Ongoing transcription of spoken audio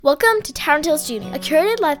Welcome to Tavern Tales Jr., a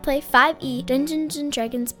curated live play 5e Dungeons &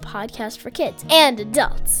 Dragons podcast for kids and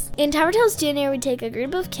adults. In Tavern Tales Jr., we take a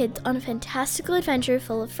group of kids on a fantastical adventure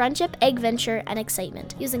full of friendship, adventure, and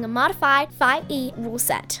excitement, using a modified 5e rule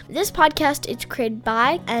set. This podcast is created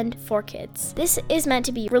by and for kids. This is meant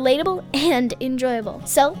to be relatable and enjoyable.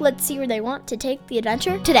 So let's see where they want to take the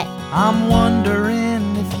adventure today. I'm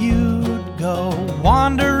wondering if you'd go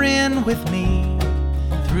wandering with me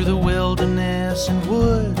through the wilderness and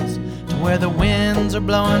woods to where the winds are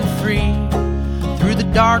blowing free, through the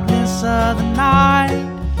darkness of the night,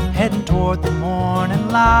 heading toward the morning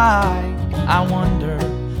light. I wonder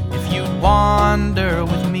if you'd wander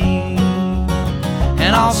with me,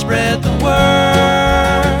 and I'll spread the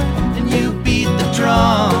word and you beat the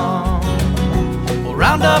drum. We'll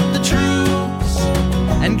round up the troops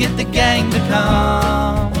and get the gang to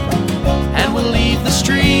come, and we'll leave the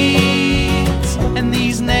streets and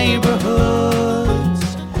these neighborhoods,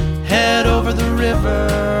 head over the river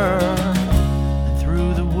and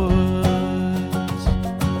through the woods.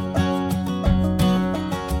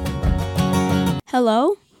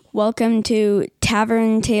 Hello, welcome to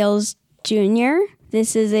Tavern Tales Jr.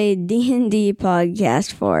 This is a D&D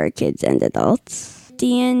podcast for kids and adults.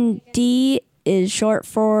 D&D is short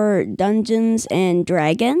for Dungeons and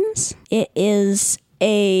Dragons. It is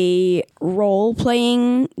a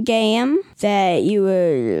role-playing game that you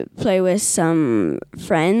would play with some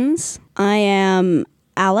friends. I am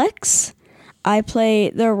Alex. I play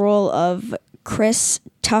the role of Chris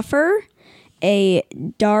Tuffer, a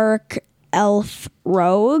dark elf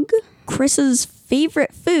rogue. Chris's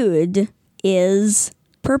favorite food is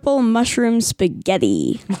purple mushroom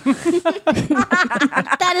spaghetti.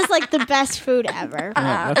 That is like the best food ever.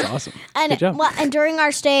 Yeah, that's awesome. And, Good job. and during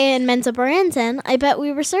our stay in Mensa Branson, I bet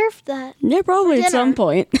we were served that. Yeah, probably at dinner. some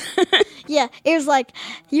point. Yeah, it was like,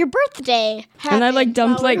 your birthday And I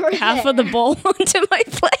dumped while we were half there. of the bowl onto my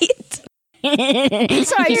plate.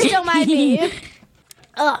 Sorry, you still mind me.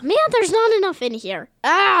 Oh, man, there's not enough in here.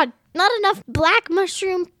 Not enough black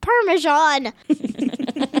mushroom parmesan.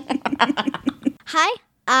 Hi,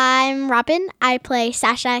 I'm Robin. I play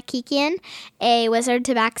Sasha Kikian, a wizard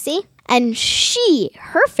tabaxi. And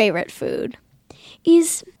her favorite food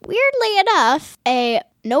is, weirdly enough, a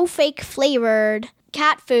no-fake flavored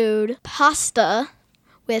cat food pasta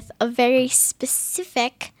with a very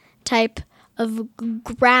specific type of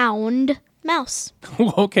ground mouse.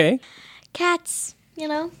 Okay. Cats, you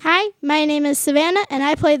know. Hi, my name is Savannah, and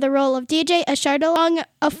I play the role of DJ, a Shardalong,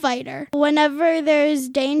 a fighter. Whenever there's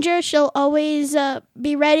danger, she'll always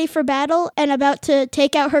be ready for battle and about to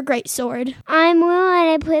take out her greatsword. I'm Will, and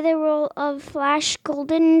I play the role of Flash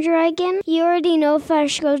Golden Dragon. You already know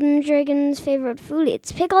Flash Golden Dragon's favorite food.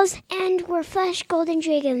 It's pickles. And where Flash Golden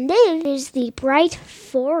Dragon lives is the Bright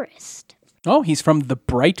Forest. Oh, he's from the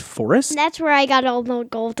Bright Forest? That's where I got all the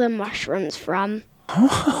golden mushrooms from.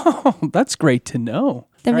 Oh, that's great to know.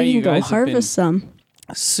 Then All right, we you can go guys have been harvest some.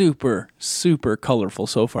 Super, super colorful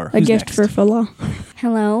so far. A Who's gift next? for Philo.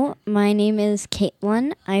 Hello, my name is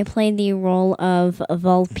Caitlin. I play the role of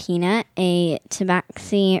Vulpina, a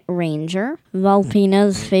Tabaxi ranger.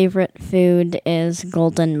 Vulpina's favorite food is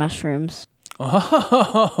golden mushrooms.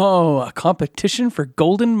 Oh, a competition for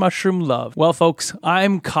golden mushroom love. Well, folks,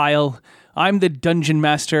 I'm Kyle. I'm the dungeon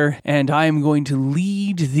master, and I am going to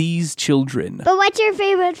lead these children. But what's your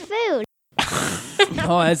favorite food?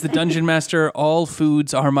 Oh, as the dungeon master, all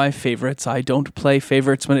foods are my favorites. I don't play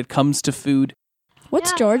favorites when it comes to food.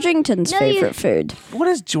 What's Georgington's favorite food? What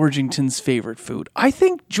is Georgington's favorite food? I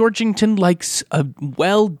think Georgington likes a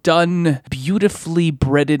well-done, beautifully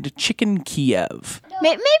breaded chicken Kiev.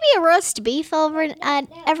 Maybe a roast beef every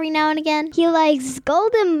now and again. He likes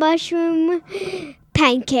golden mushroom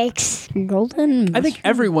pancakes. Golden I think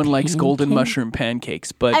everyone likes golden mushroom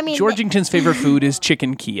pancakes, but I mean- Georgington's favorite food is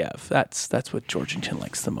chicken Kiev. That's what Georgington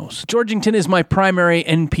likes the most. Georgington is my primary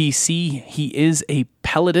NPC. He is a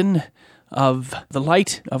paladin of the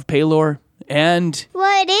light of Palor, and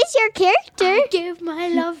What is your character? Give my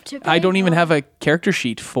love to I don't even have a character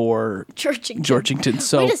sheet for Georgington,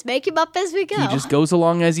 so We just make him up as we go. he just goes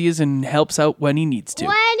along as he is and helps out when he needs to.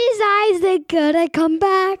 When is Isaac gonna come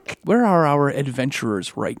back? Where are our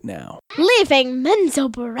adventurers right now? Leaving Mensa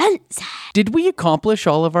Branson. Did we accomplish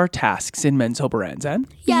all of our tasks in Menzoberranzan?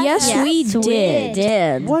 Yes, we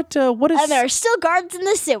did. What is... And there are still guards in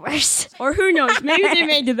the sewers. Or who knows? Maybe they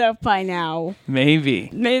made it up by now. Maybe.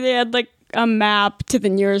 Maybe they had a map to the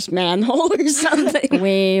nearest manhole or something.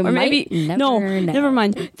 We Or maybe might no, never know. never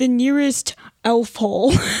mind. The nearest elf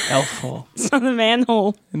hole. Elf hole. It's not a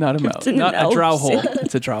manhole. Not a mouth. It's in Not an a drow elf hole. city.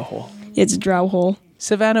 It's a drow hole. It's a drow hole.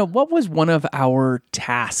 Savannah, what was one of our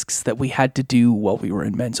tasks that we had to do while we were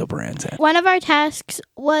in Menzoberranzan? One of our tasks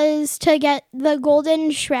was to get the golden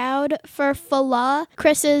shroud for Fala,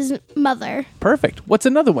 Chris's mother. Perfect. What's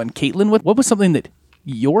another one? Caitlin, what was something that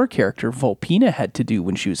your character, Volpina, had to do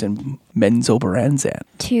when she was in Menzoberranzan?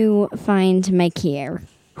 To find Mykier.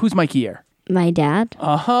 Who's Mykier? My dad.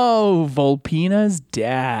 Oh, Volpina's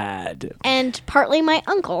dad. And partly my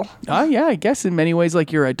uncle. Oh, yeah, I guess in many ways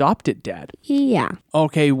like your adopted dad. Yeah.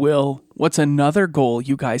 Okay, Will, what's another goal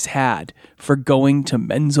you guys had for going to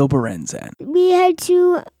Menzoberranzan? We had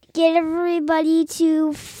to get everybody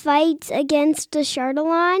to fight against the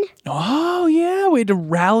Shardalon. Oh, yeah, we had to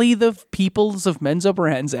rally the peoples of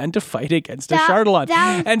Menzoberranzan to fight against a Shardalon.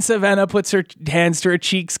 And Savannah puts her hands to her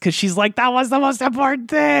cheeks because she's like, that was the most important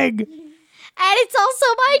thing. And it's also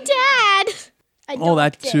my dad. Oh,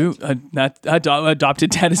 that too. Adopted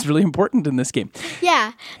dad is really important in this game.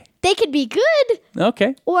 Yeah. They could be good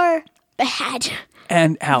Okay. or bad.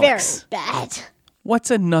 And Alex, Very bad.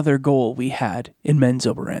 what's another goal we had in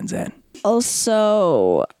Menzoberranzan?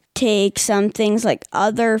 Also, take some things like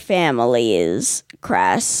other families'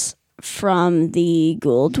 crests from the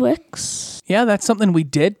Gouldwicks. Yeah, that's something we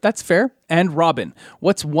did. That's fair. And Robin,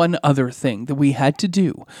 what's one other thing that we had to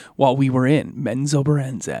do while we were in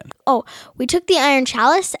Menzoberranzan? Oh, we took the Iron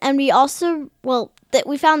Chalice, and we also,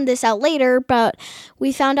 we found this out later, but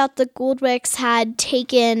we found out the Gouldwicks had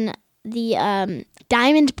taken the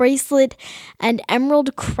diamond bracelet and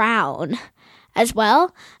emerald crown as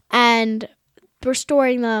well, and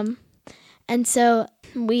restoring them. And so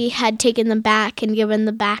we had taken them back and given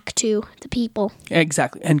them back to the people.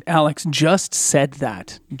 Exactly. And Alex just said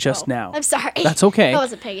that just now. I'm sorry. That's okay. I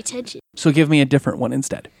wasn't paying attention. So give me a different one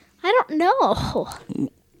instead. I don't know.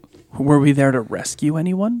 Were we there to rescue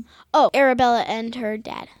anyone? Oh, Arabella and her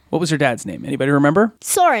dad. What was her dad's name? Anybody remember?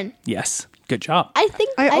 Soren. Yes. Good job. I think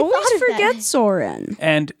I always thought of forget that. Soren.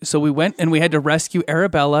 And so we went and we had to rescue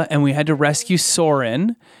Arabella and we had to rescue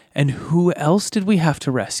Soren. And who else did we have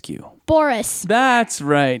to rescue? Boris. That's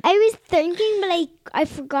right. I was thinking, but I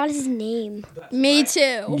forgot his name. Me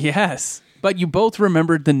too. Yes. But you both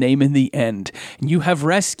remembered the name in the end. You have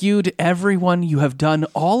rescued everyone. You have done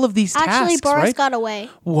all of these Actually, tasks, Boris right? got away.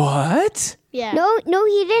 What? Yeah. No,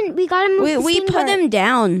 he didn't. We got him. We put him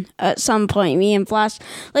down at some point, me and Flash.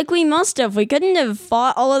 Like, we must have. We couldn't have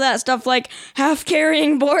fought all of that stuff, like half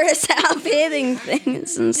carrying Boris, half hitting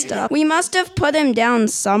things and stuff. We must have put him down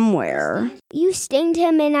somewhere. You stinged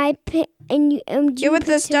him, and you with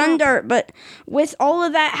the stun dart, but with all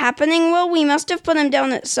of that happening, well, we must have put him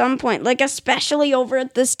down at some point, like especially over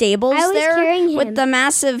at the stables I was there carrying him. with the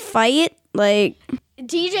massive fight. Like,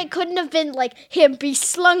 DJ couldn't have been like him, be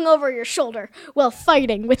slung over your shoulder while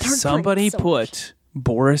fighting with her. Somebody great sword. put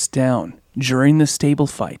Boris down during the stable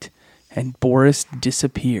fight, and Boris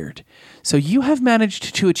disappeared. So you have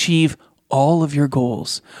managed to achieve all of your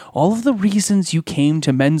goals, all of the reasons you came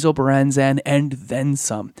to Menzoberranzan and then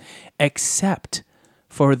some, except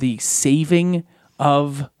for the saving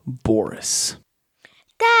of Boris.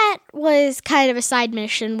 That was kind of a side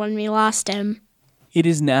mission when we lost him. It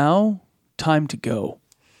is now time to go.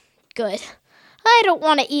 Good. I don't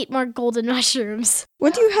want to eat more golden mushrooms.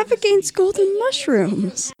 what do you have against golden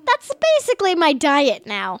mushrooms? That's basically my diet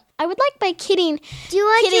now. I would like my kitty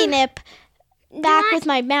nip back with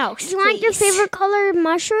my mouse. Do you want your please. favorite color of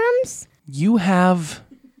mushrooms? You have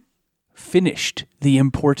finished the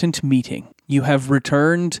important meeting. You have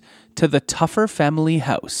returned to the Tougher family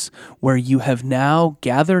house, where you have now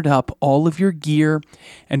gathered up all of your gear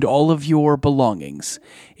and all of your belongings.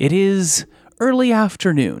 It is early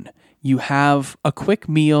afternoon. You have a quick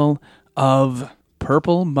meal of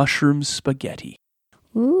purple mushroom spaghetti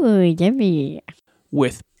Ooh, yummy.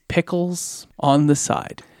 with pickles on the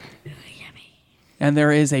side. And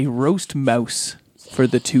there is a roast mouse for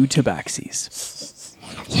the two tabaxis.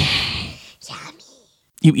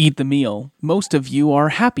 You eat the meal. Most of you are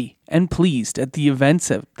happy and pleased at the events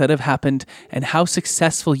that have happened and how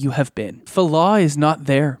successful you have been. Fala is not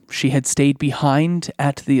there. She had stayed behind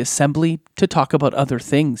at the assembly to talk about other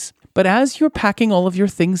things. But as you're packing all of your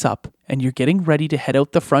things up and you're getting ready to head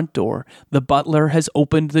out the front door, the butler has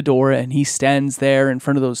opened the door and he stands there in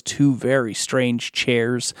front of those two very strange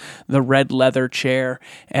chairs, the red leather chair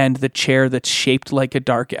and the chair that's shaped like a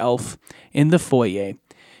dark elf in the foyer.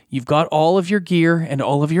 You've got all of your gear and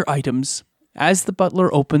all of your items. As the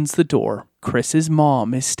butler opens the door, Chris's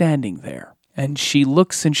mom is standing there. And she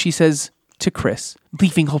looks and she says to Chris,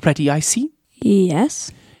 "Leaving already, I see?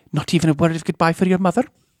 Yes. Not even a word of goodbye for your mother?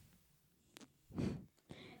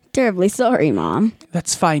 Terribly sorry, Mom.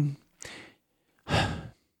 That's fine.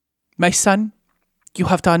 My son, you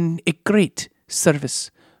have done a great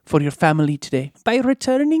service for your family today. By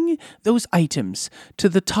returning those items to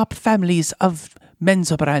the top families of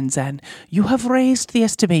Menzoberranzan, you have raised the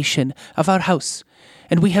estimation of our house,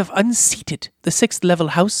 and we have unseated the 6th level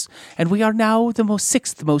house, and we are now the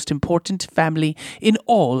 6th most important family in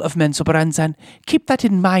all of Menzoberranzan. Keep that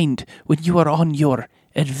in mind when you are on your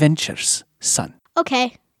adventures, son.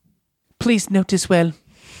 Okay. Please note as well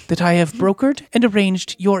that I have brokered and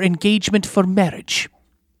arranged your engagement for marriage,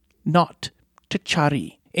 not to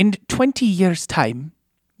Chari. In 20 years' time,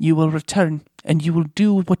 you will return and you will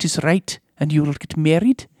do what is right, and you will get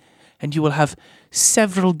married, and you will have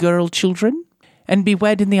several girl children and be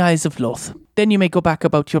wed in the eyes of Loth. Then you may go back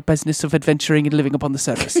about your business of adventuring and living upon the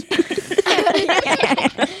surface. It's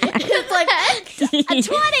like 20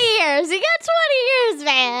 years. You got 20 years,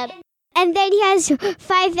 man. And then he has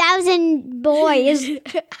 5,000 boys.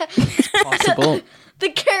 Possible. The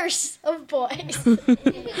curse of boys.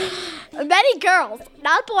 Many girls,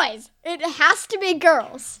 not boys. It has to be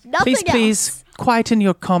girls. Nothing else. Please, quieten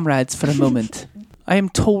your comrades for a moment. I am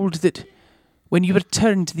told that when you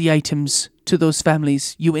returned the items to those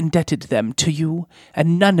families, you indebted them to you,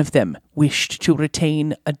 and none of them wished to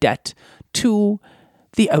retain a debt to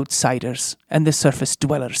the outsiders and the surface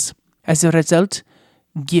dwellers. As a result,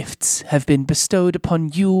 gifts have been bestowed upon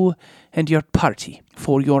you and your party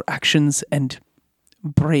for your actions and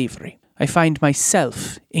bravery. I find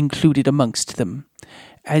myself included amongst them,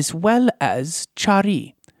 as well as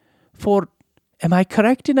Chari. For, am I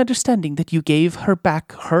correct in understanding that you gave her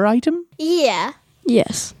back her item? Yeah.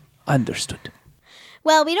 Yes. Understood.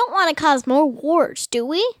 Well, we don't want to cause more wars, do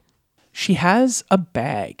we? She has a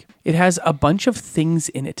bag. It has a bunch of things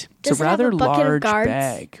in it. Does It's a it have a rather bucket of large guards?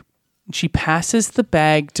 bag. She passes the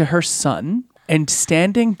bag to her son, and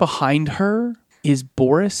standing behind her is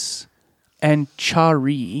Boris and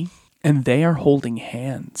Chari, and they are holding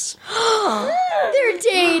hands. They're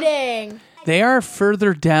dating. They are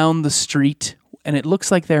further down the street, and it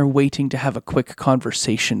looks like they're waiting to have a quick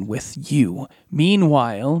conversation with you.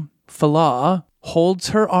 Meanwhile, Falah holds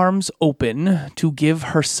her arms open to give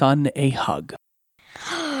her son a hug.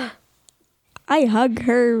 I hug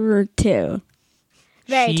her too.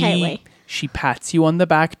 Very tightly. She pats you on the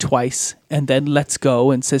back twice and then lets go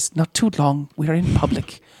and says, "Not too long. We are in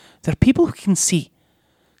public. There are people who can see.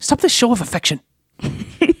 Stop this show of affection.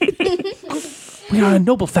 We are a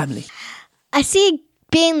noble family." I see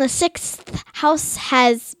being the 6th house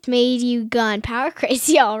has made you gone power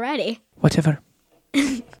crazy already. Whatever.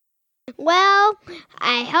 Well,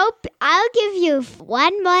 I hope I'll give you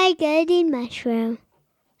one more golden mushroom.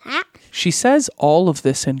 Huh? She says all of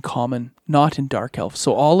this in common, not in Dark Elf,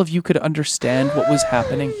 so all of you could understand what was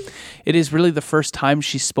happening. It is really the first time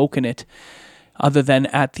she's spoken it, other than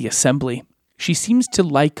at the assembly. She seems to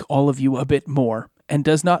like all of you a bit more, and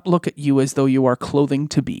does not look at you as though you are clothing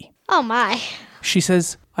to be. Oh my. She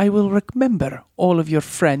says, "I will remember all of your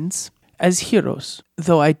friends as heroes,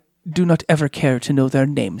 though I do not ever care to know their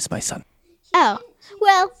names, my son." Oh.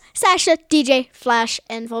 Well, Sasha, DJ, Flash,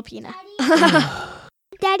 and Volpina.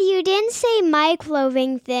 Daddy, you didn't say my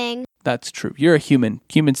clothing thing. That's true. You're a human.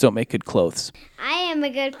 Humans don't make good clothes. I am a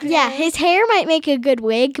good clown. Yeah, his hair might make a good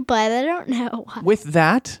wig, but I don't know. With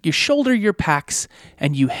that, you shoulder your packs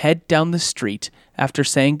and you head down the street after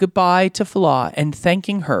saying goodbye to Falah and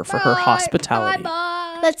thanking her for her hospitality.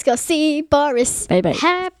 Let's go see Boris. Bye-bye.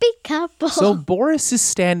 Happy couple. So Boris is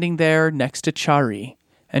standing there next to Chari,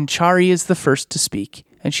 and Chari is the first to speak.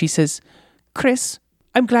 And she says, "Chris,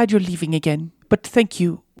 I'm glad you're leaving again, but thank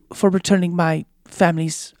you for returning my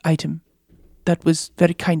family's item. That was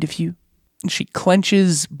very kind of you." And she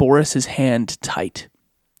clenches Boris's hand tight.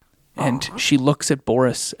 And she looks at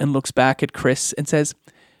Boris and looks back at Chris and says,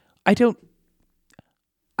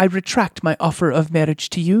 I retract my offer of marriage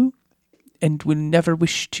to you and will never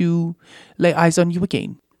wish to lay eyes on you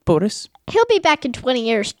again. Boris? He'll be back in 20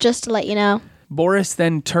 years, just to let you know. Boris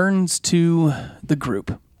then turns to the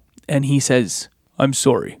group and he says, "I'm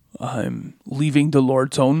sorry. I'm leaving the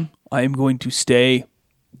Lord's Own. I am going to stay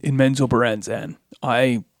in Menzoberranzan.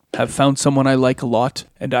 I have found someone I like a lot,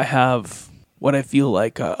 and I have what I feel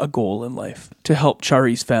like a goal in life, to help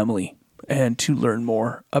Chari's family and to learn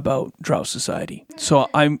more about Drow society. So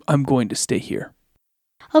I'm going to stay here."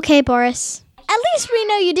 Okay, Boris. At least we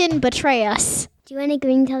know you didn't betray us. Do you want to go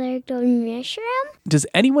and tell her golden mushroom? Does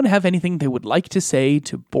anyone have anything they would like to say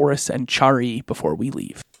to Boris and Chari before we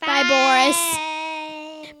leave? Bye, Boris.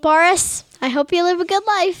 Boris, I hope you live a good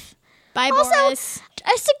life. Bye, Also, Boris.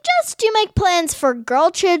 I suggest you make plans for girl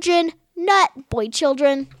children, not boy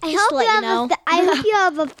children. I Just to let you know. hope you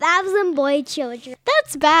have 1,000 boy children.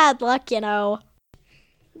 That's bad luck, you know.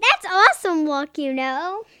 That's awesome luck, you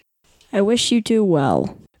know. I wish you two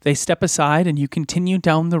well. They step aside and you continue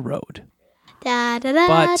down the road. Da, da, da,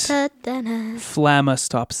 But da, da, da. Flamma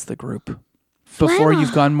stops the group before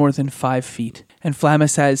you've gone more than 5 feet. And Flamma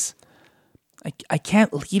says, I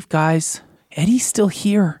can't leave, guys. Eddie's still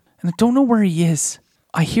here, and I don't know where he is.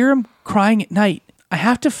 I hear him crying at night. I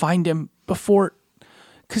have to find him before...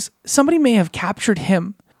 because somebody may have captured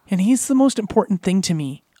him, and he's the most important thing to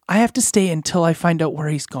me. I have to stay until I find out where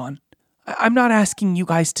he's gone. I'm not asking you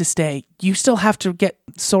guys to stay. You still have to get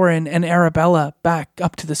Soren and Arabella back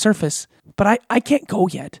up to the surface. But I can't go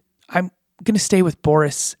yet. I'm going to stay with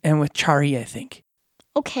Boris and with Chari, I think.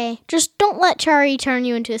 Okay, just don't let Chari turn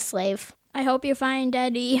you into a slave. I hope you find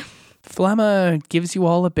Eddie. Flamma gives you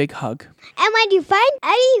all a big hug. And when you find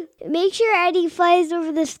Eddie, make sure Eddie flies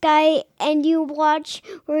over the sky and you watch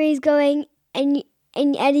where he's going and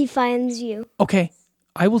Eddie finds you. Okay,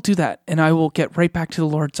 I will do that, and I will get right back to the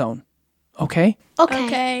Lord Zone. Okay?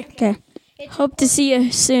 Okay. Okay. Hope to see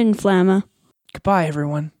you soon, Flamma. Goodbye,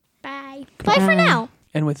 everyone. Bye. Bye for now.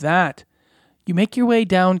 And with that, you make your way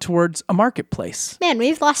down towards a marketplace. Man,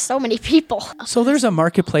 we've lost so many people. So there's a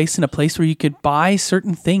marketplace and a place where you could buy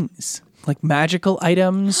certain things, like magical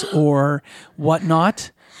items or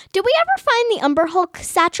whatnot. Did we ever find the Umber Hulk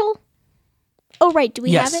satchel? Oh, right. Do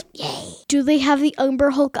we Yes. have it? Yay. Do they have the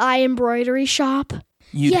Umber Hulk eye embroidery shop?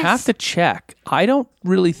 You'd Yes. have to check. I don't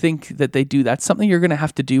really think that they do. That's something you're going to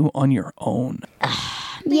have to do on your own.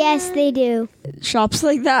 Yes, they do. Shops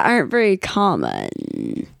like that aren't very common.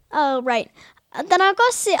 Oh, right. Then I'll go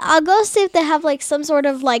see if they have like some sort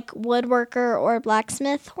of like woodworker or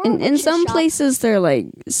blacksmith. Or In some shop. places, they're like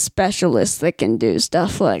specialists that can do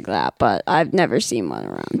stuff like that, but I've never seen one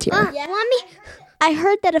around here. I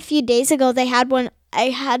heard that a few days ago they had one. I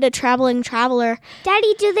had a traveling traveler.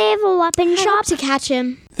 Daddy, do they have a weapon I shop? hope to catch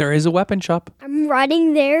him. There is a weapon shop. I'm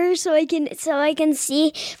running there so I can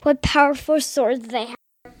see what powerful swords they have.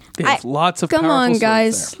 They have lots of Come powerful on, swords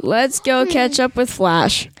guys. there. Let's go catch up with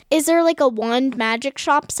Flash. Is there like a wand magic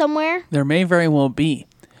shop somewhere? There may very well be.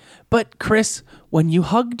 But Chris, when you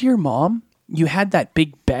hugged your mom, you had that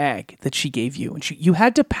big bag that she gave you, and you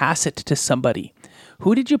had to pass it to somebody.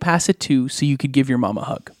 Who did you pass it to so you could give your mom a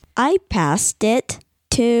hug? I passed it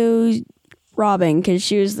to Robin because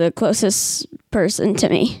she was the closest person to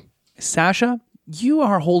me. Sasha, you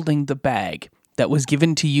are holding the bag that was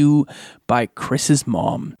given to you by Chris's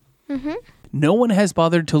mom. Mm-hmm. No one has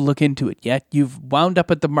bothered to look into it yet. You've wound up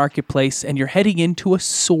at the marketplace and you're heading into a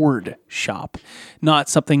sword shop. Not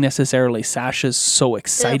something necessarily Sasha's so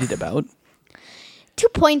excited about. Too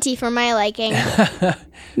pointy for my liking.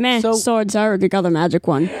 Man, So- swords are the other magic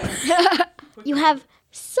one. You have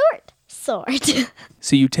sword.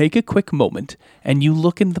 So you take a quick moment and you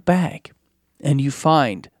look in the bag and you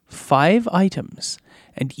find 5 items,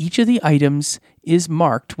 and each of the items is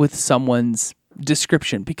marked with someone's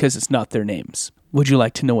description because it's not their names. Would you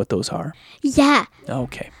like to know what those are? Yeah,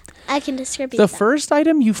 Okay. I can distribute The them. first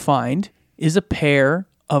item you find is a pair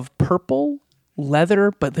of purple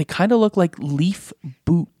leather, but they kind of look like leaf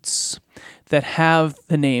boots that have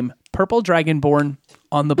the name Purple Dragonborn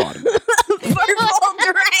on the bottom.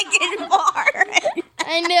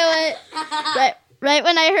 I knew it. Right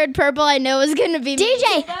when I heard purple, I knew it was going to be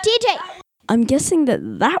me. DJ, I'm guessing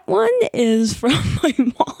that one is from my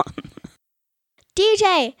mom.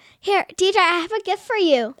 DJ, here, DJ, I have a gift for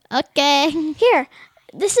you. Okay. Here,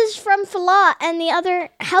 this is from Fala and the other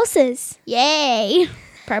houses. Yay.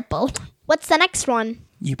 Purple. What's the next one?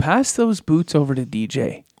 You pass those boots over to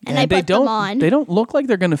DJ. And I put them on. They don't look like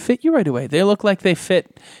they're going to fit you right away. They look like they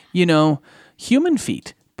fit, human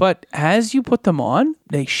feet. But as you put them on,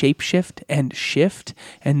 they shapeshift and shift,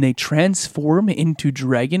 and they transform into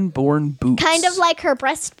dragonborn boots. Kind of like her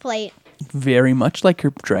breastplate. Very much like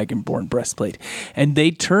your dragonborn breastplate. And they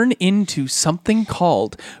turn into something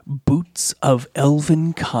called Boots of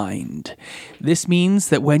Elven Kind. This means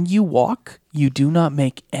that when you walk, you do not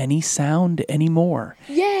make any sound anymore.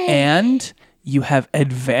 Yay! And you have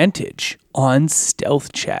advantage on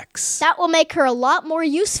stealth checks. That will make her a lot more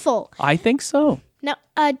useful. I think so. Now,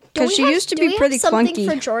 'Cause she used to be pretty something clunky.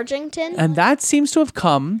 for Georgington? And that seems to have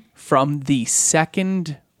come from the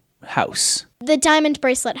second house. The diamond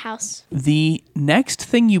bracelet house. The next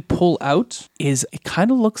thing you pull out is, it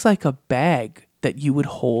kind of looks like a bag that you would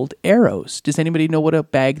hold arrows. Does anybody know what a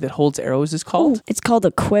bag that holds arrows is called? It's called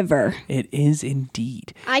a quiver. It is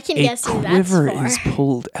indeed. I can A guess who that's quiver for. is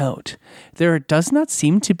pulled out. There does not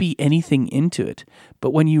seem to be anything into it, but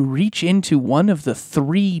when you reach into one of the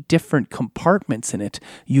 3 different compartments in it,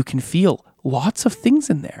 you can feel lots of things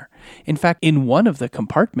in there. In fact, in one of the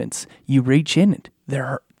compartments, you reach in it.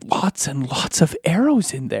 lots and lots of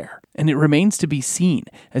arrows in there. And it remains to be seen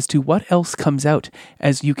as to what else comes out,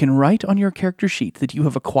 as you can write on your character sheet that you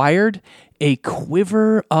have acquired a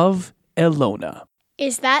quiver of Elona.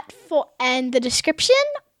 Is that for, and the description?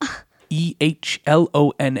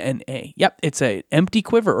 Ehlonna. Yep, it's an empty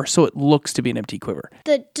quiver, or so it looks to be an empty quiver.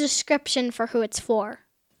 The description for who it's for.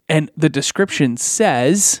 And the description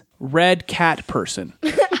says, red cat person.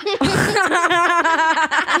 And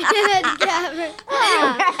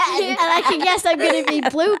I can guess I'm going to be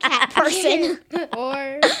blue cat person.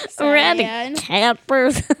 Or Red cat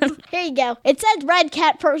person. Here you go. It said red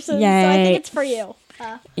cat person, so I Yay. think it's for you.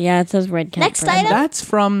 Yeah, it says red cat Next person. item. That's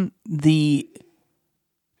from the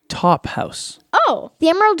top house. Oh, the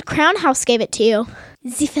Emerald Crown House gave it to you.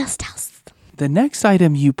 The first house. The next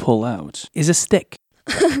item you pull out is a stick.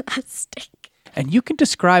 A stick. And you can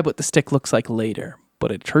describe what the stick looks like later,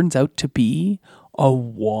 but it turns out to be a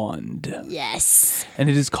wand. Yes. And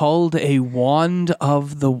it is called a Wand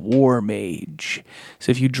of the War Mage.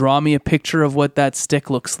 So if you draw me a picture of what that stick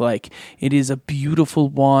looks like, it is a beautiful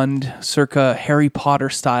wand, circa Harry Potter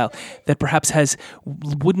style, that perhaps has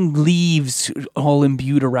wooden leaves all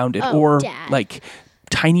imbued around it, or Dad. like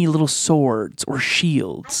tiny little swords or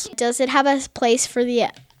shields. Does it have a place for the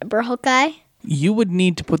Umber Hulk guy? You would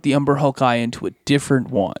need to put the Umber Hulk eye into a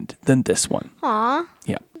different wand than this one. Aw.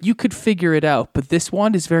 Yeah. You could figure it out, but this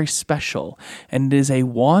wand is very special, and it is a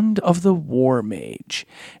Wand of the War Mage,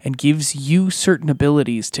 and gives you certain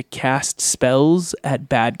abilities to cast spells at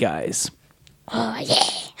bad guys. Oh,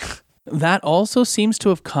 yeah. That also seems to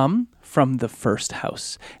have come from the first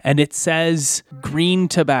house, and it says green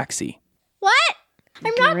tabaxi. What?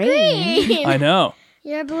 I'm not green. I know.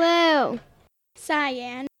 You're blue.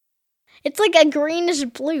 Cyan. It's like a greenish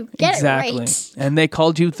blue. Get Exactly. it right. And they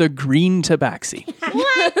called you the green tabaxi.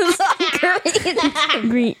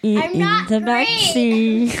 I'm not the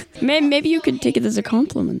backseat. Maybe you could take it as a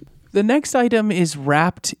compliment. The next item is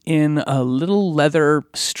wrapped in a little leather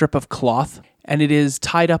strip of cloth, and it is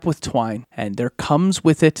tied up with twine, and there comes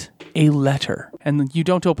with it a letter. And you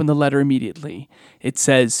don't open the letter immediately. It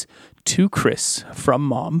says, to Chris from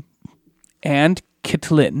Mom and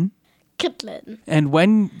Kitlin. Kitlin. And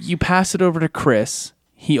when you pass it over to Chris,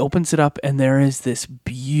 he opens it up, and there is this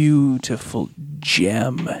beautiful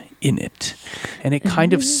gem in it. And it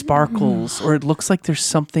kind of sparkles, or it looks like there's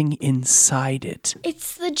something inside it.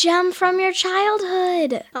 It's the gem from your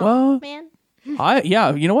childhood. Well, Man.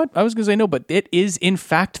 yeah, you know what? I was going to say no, but it is in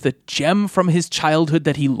fact the gem from his childhood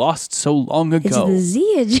that he lost so long It's ago. the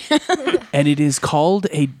Zia gem. And it is called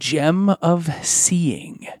a Gem of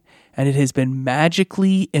Seeing. And it has been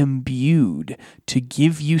magically imbued to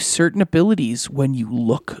give you certain abilities when you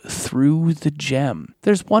look through the gem.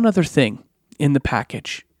 There's one other thing in the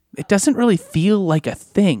package. It doesn't really feel like a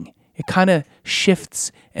thing. It kind of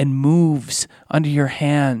shifts and moves under your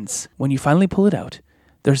hands. When you finally pull it out,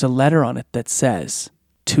 there's a letter on it that says,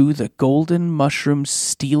 to the golden mushroom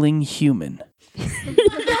stealing human.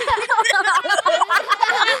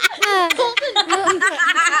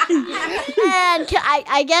 And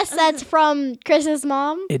I guess that's from Chris's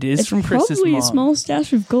mom. It is from Chris's Probably mom. a small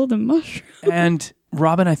stash of golden mushroom. And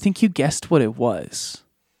Robin, I think you guessed what it was.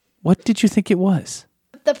 What did you think it was?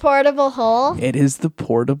 The portable hole. It is the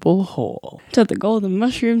portable hole. To the golden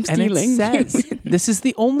mushroom And it stealing. says, this is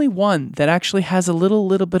the only one that actually has a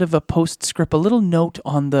little bit of a postscript, a little note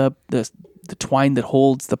on the twine that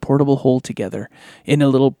holds the portable hole together in a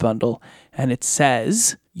little bundle. And it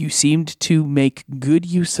says, you seemed to make good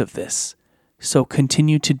use of this, so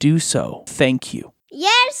continue to do so. Thank you.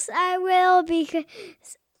 Yes, I will, because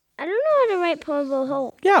I don't know how to write portable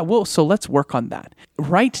hole. Yeah, well, so let's work on that.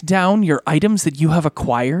 Write down your items that you have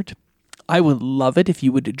acquired. I would love it if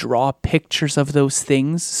you would draw pictures of those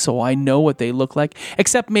things so I know what they look like,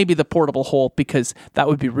 except maybe the portable hole, because that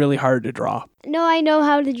would be really hard to draw. No, I know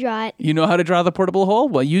how to draw it. You know how to draw the portable hole?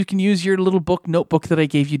 Well, you can use your little notebook that I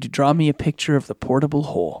gave you to draw me a picture of the portable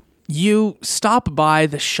hole. You stop by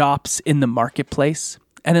the shops in the marketplace,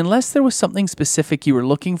 and unless there was something specific you were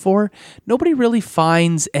looking for, nobody really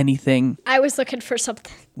finds anything. I was looking for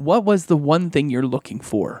something. What was the one thing you're looking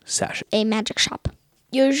for, Sasha? A magic shop.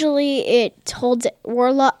 Usually it holds a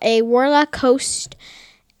warlock host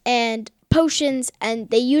and potions, and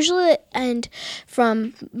they usually, and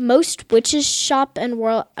from most witches shop and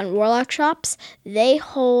warlock shops, they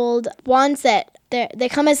hold wands that they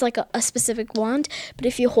come as like a specific wand, but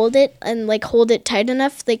if you hold it and like hold it tight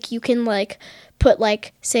enough, like you can like put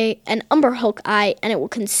like say an Umber Hulk eye, and it will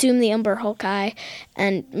consume the Umber Hulk eye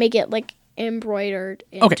and make it like embroidered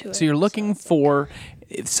into Okay, it. so you're looking for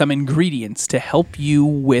some ingredients to help you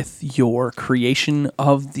with your creation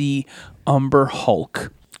of the Umber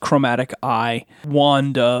Hulk. chromatic eye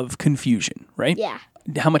wand of confusion, right? Yeah.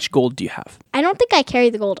 How much gold do you have? I don't think I carry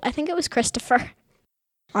the gold. I think it was Christopher.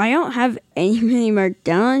 I don't have any money marked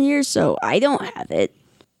down on here, so I don't have it.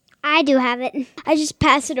 I do have it. I just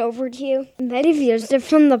pass it over to you. I might have used it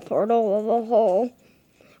from the portal of the hole.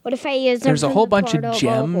 What if I used it There's a from whole the bunch of portal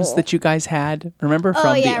gems hole? that you guys had, remember,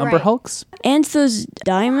 from the yeah, Umber right. Hulks? And those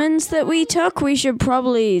diamonds that we took, we should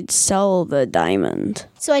probably sell the diamond.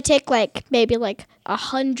 So I take maybe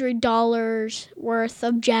 $100 worth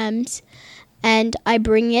of gems and I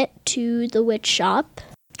bring it to the witch shop.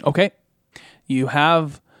 Okay. You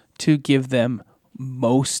have to give them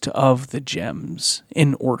most of the gems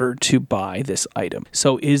in order to buy this item.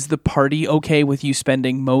 So is the party okay with you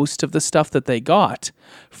spending most of the stuff that they got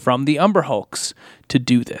from the Umber Hulks to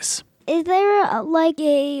do this? Is there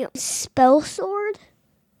a spell sword?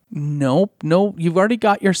 Nope. No, you've already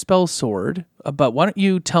got your spell sword, but why don't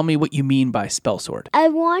you tell me what you mean by spell sword? I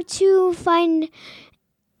want to find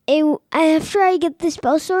after I get the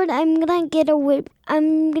spell sword, I'm gonna get a whip.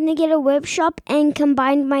 I'm gonna get a whip shop and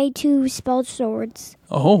combine my 2 spell swords.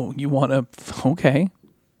 Oh, you want to... Okay.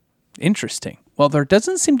 Interesting. Well, there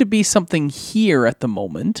doesn't seem to be something here at the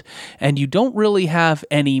moment, and you don't really have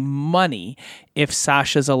any money if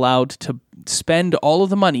Sasha's allowed to spend all of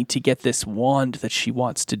the money to get this wand that she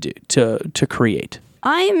wants to do to create.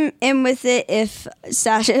 I'm in with it if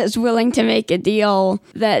Sasha is willing to make a deal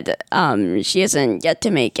that she isn't yet to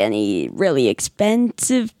make any really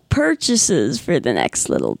expensive purchases for the next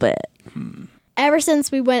little bit. Ever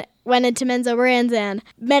since we went into Menzo Ranzan,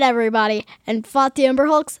 met everybody, and fought the Umber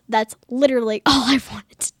Hulks, that's literally all I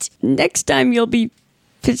wanted to do. Next time you'll be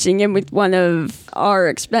pitching in with one of our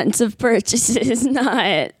expensive purchases,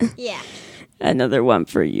 not Yeah. another one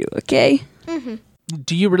for you, okay?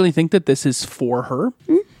 Do you really think that this is for her?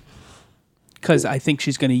 Because I think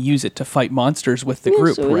she's going to use it to fight monsters with the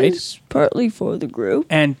group, so right? It's partly for the group.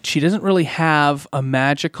 And she doesn't really have a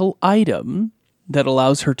magical item that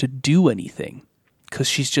allows her to do anything because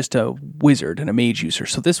she's just a wizard and a mage user.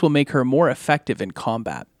 So this will make her more effective in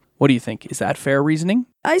combat. What do you think? Is that fair reasoning?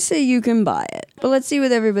 I say you can buy it, but let's see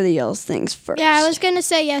what everybody else thinks first. Yeah, I was going to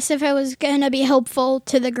say yes if it was going to be helpful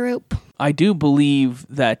to the group. I do believe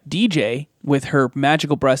that DJ, with her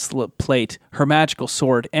magical breastplate, her magical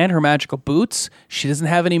sword, and her magical boots, she doesn't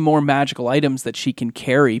have any more magical items that she can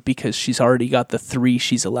carry because she's already got the 3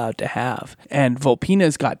 she's allowed to have. And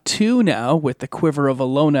Volpina's got 2 now with the Quiver of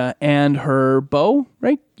Alona and her bow,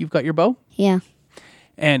 right? You've got your bow? Yeah.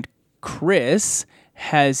 And Chris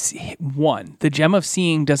has 1. The Gem of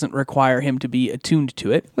Seeing doesn't require him to be attuned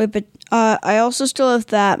to it. Wait, but I also still have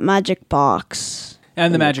that magic box.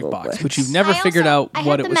 And the magic box, which you've never figured out what it was I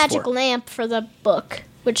have the magic for. lamp for the book,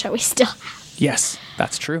 which we still have. Yes,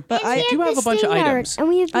 that's true. But I do have a bunch of items. And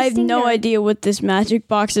we have I have no idea what this magic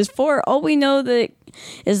box is for. All we know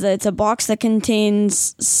is that it's a box that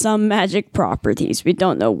contains some magic properties. We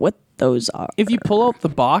don't know what those are. If you pull out the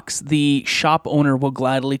box, the shop owner will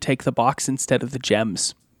gladly take the box instead of the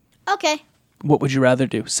gems. Okay. What would you rather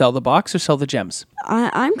do? Sell the box or sell the gems?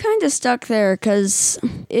 I'm kind of stuck there because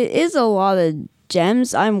it is a lot of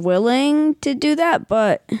gems. I'm willing to do that,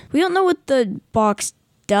 but we don't know what the box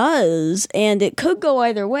does, and it could go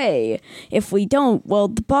either way. If we don't, well,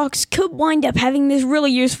 the box could wind up having this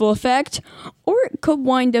really useful effect, or it could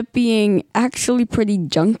wind up being actually pretty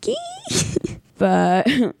junky. But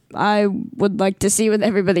I would like to see what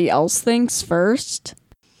everybody else thinks first.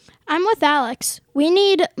 I'm with Alex. We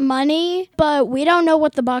need money, but we don't know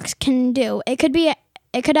what the box can do. It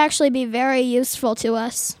could actually be very useful to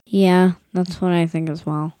us. Yeah, that's what I think as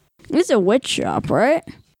well. It's a witch shop, right?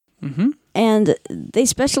 Mm-hmm. And they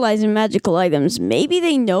specialize in magical items. Maybe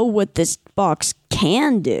they know what this box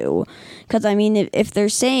can do. Because, I mean, if they're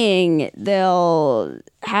saying they'll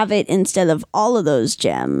have it instead of all of those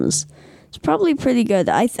gems, it's probably pretty good.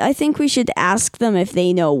 I think we should ask them if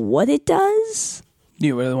they know what it does.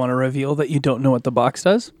 You really want to reveal that you don't know what the box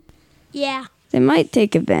does? Yeah. They might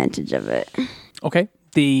take advantage of it. Okay.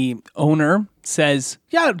 The owner says,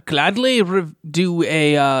 yeah, I'd gladly do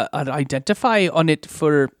an identify on it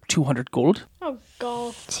for 200 gold. Oh,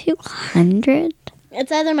 God. 200?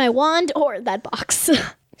 It's either my wand or that box.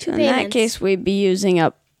 So in that case, we'd be using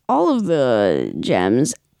up all of the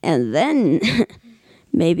gems and then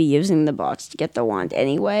maybe using the box to get the wand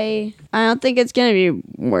anyway. I don't think it's going to be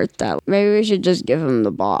worth that. Maybe we should just give him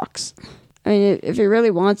the box. I mean, if he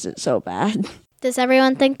really wants it so bad. Does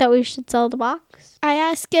everyone think that we should sell the box? I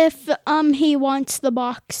ask if he wants the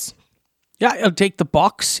box. Yeah, I'll take the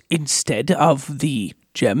box instead of the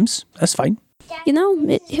gems. That's fine. You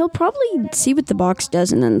know, he'll probably see what the box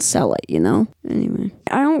does and then sell it, you know? Anyway,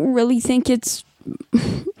 I don't really think it's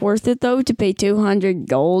worth it, though, to pay 200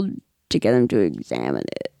 gold to get him to examine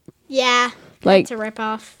it? Yeah, Like, that's a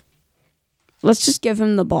ripoff. let's just give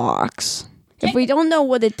him the box. If we don't know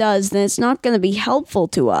what it does, then it's not going to be helpful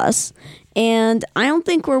to us. And I don't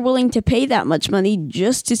think we're willing to pay that much money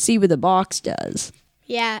just to see what the box does.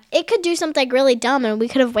 Yeah, it could do something really dumb and we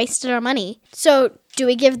could have wasted our money. So, do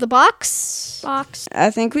we give the box?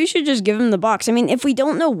 I think we should just give him the box. I mean, if we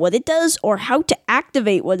don't know what it does or how to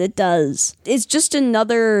activate what it does, it's just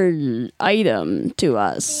another item to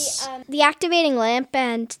us. The activating lamp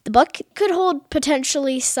and the book could hold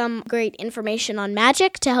potentially some great information on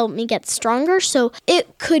magic to help me get stronger, so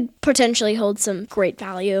it could potentially hold some great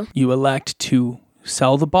value. You elect to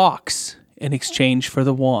sell the box in exchange for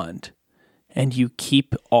the wand, and you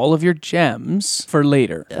keep all of your gems for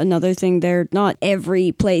later. Another thing there, not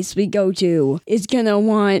every place we go to is gonna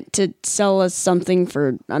want to sell us something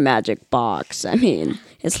for a magic box. I mean,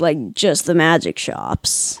 it's like just the magic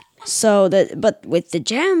shops. But with the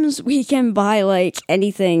gems, we can buy like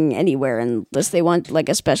anything anywhere unless they want like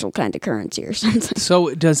a special kind of currency or something.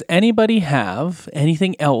 So, does anybody have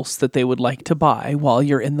anything else that they would like to buy while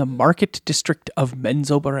you're in the market district of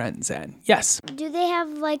Menzoberranzan? Yes, Do they have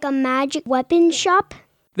like a magic weapon shop?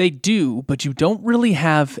 they do, but you don't really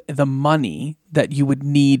have the money that you would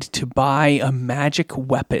need to buy a magic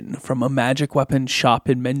weapon from a magic weapon shop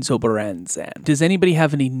in Menzoberranzan. Does anybody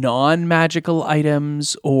have any non-magical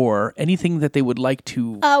items or anything that they would like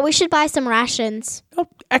to... We should buy some rations. Oh,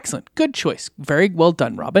 excellent. Good choice. Very well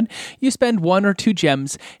done, Robin. You spend 1 or 2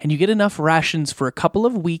 gems and you get enough rations for a couple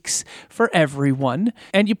of weeks for everyone,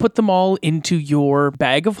 and you put them all into your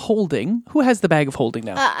bag of holding. Who has the bag of holding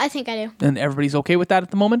now? I think I do. And everybody's okay with that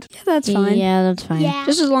at the moment? Yeah, that's fine. Yeah, that's fine.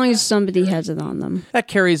 Just as long as somebody has it on them. That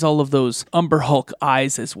carries all of those Umber Hulk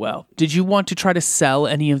eyes as well. Did you want to try to sell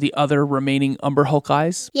any of the other remaining Umber Hulk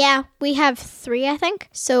eyes? Yeah, we have 3, I think.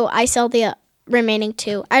 So I sell the remaining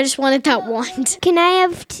 2. I just wanted that wand. Can I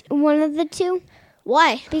have one of the 2?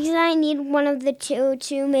 Why? Because I need one of the 2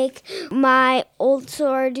 to make my old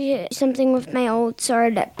sword something with my old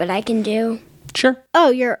sword, but I can do. Sure.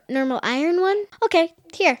 Oh, your normal iron one? Okay,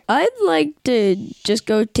 here. I'd like to just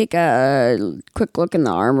go take a quick look in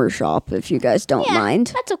the armor shop if you guys don't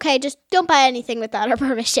mind. That's okay. Just don't buy anything without our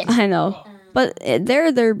permission. I know. But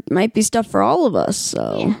there might be stuff for all of us,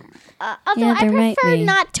 so... Although Yeah, I there might prefer be.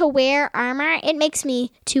 not to wear armor. It makes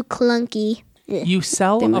me too clunky. You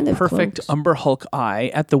sell They might a have perfect clothes. Umber Hulk eye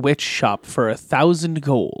at the witch shop for 1,000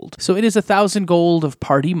 gold. So it is 1,000 gold of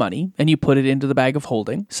party money, and you put it into the bag of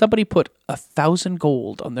holding. Somebody put 1,000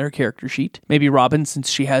 gold on their character sheet. Maybe Robin, since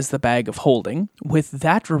she has the bag of holding. With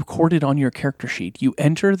that recorded on your character sheet, you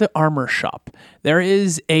enter the armor shop. There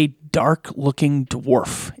is a dark-looking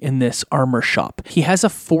dwarf in this armor shop. He has a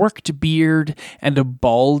forked beard and a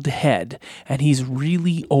bald head, and he's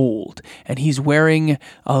really old. And he's wearing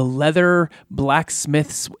a leather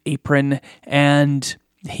blacksmith's apron, and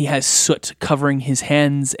he has soot covering his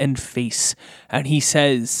hands and face. And he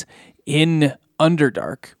says, in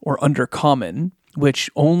Underdark, or Undercommon, which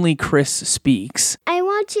only Chris speaks, I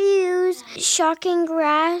want to use Shocking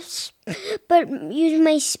Grasp, but use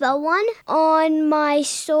my spell one on my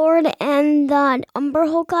sword and the Umber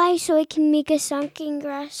Hulk eye so I can make a Shocking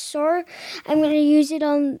Grasp sword. I'm going to use it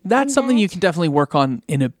on... that's something you can definitely work on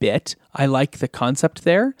in a bit. I like the concept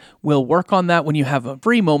there. We'll work on that when you have a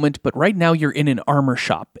free moment, but right now you're in an armor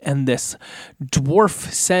shop, and this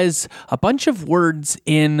dwarf says a bunch of words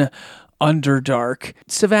in Underdark.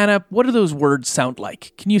 Savannah, what do those words sound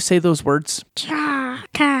like? Can you say those words? All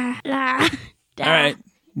right.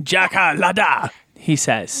 Jaka Lada, he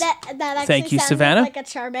says. That actually Thank you, sounded Savannah. like a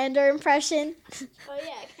Charmander impression. Oh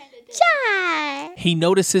yeah, it kind of did. Char! He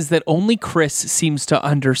notices that only Chris seems to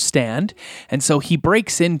understand, and so he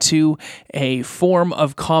breaks into a form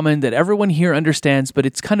of common that everyone here understands, but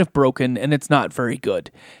it's kind of broken and it's not very good.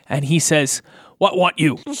 And he says, "What want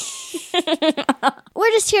you?"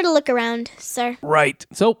 We're just here to look around, sir. Right.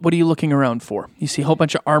 So, what are you looking around for? You see a whole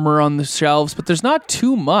bunch of armor on the shelves, but there's not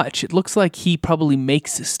too much. It looks like he probably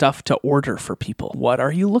makes stuff to order for people. What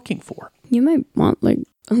are you looking for? You might want like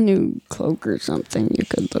a new cloak or something. You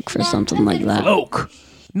could look for something like that. Cloak.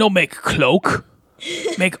 No make cloak.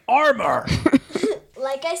 Make armor.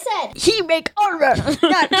 Like I said, he make armor.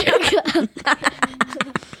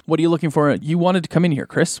 What are you looking for? You wanted to come in here,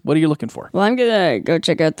 Chris. What are you looking for? Well, I'm gonna go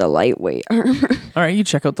check out the lightweight armor. All right, you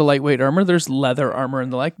check out the lightweight armor. There's leather armor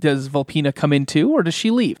and the like. Does Volpina come in too, or does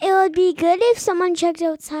she leave? It would be good if someone checked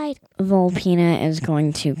outside. Volpina is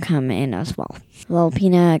going to come in as well.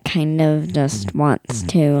 Volpina kind of just wants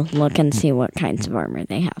to look and see what kinds of armor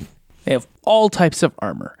they have. They have all types of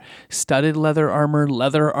armor. Studded leather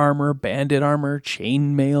armor, banded armor,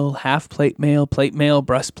 chain mail, half plate mail,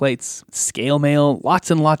 breastplates, scale mail, lots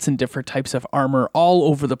and lots and different types of armor all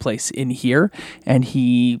over the place in here. And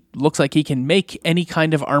he looks like he can make any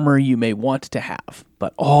kind of armor you may want to have.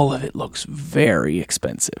 But all of it looks very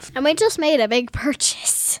expensive. And we just made a big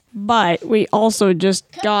purchase. But we also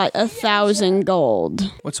just got 1,000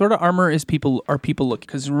 gold. What sort of armor are people looking?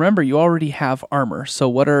 Because remember, you already have armor. So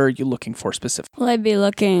what are you looking for specifically? Well, I'd be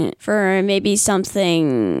looking for maybe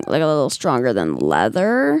something like a little stronger than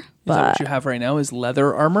leather. Is that what you have right now is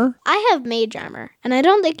leather armor? I have mage armor, and I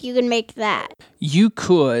don't think you can make that. You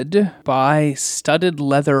could buy studded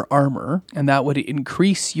leather armor, and that would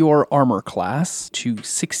increase your armor class to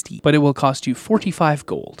 60, but it will cost you 45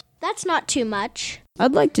 gold. That's not too much.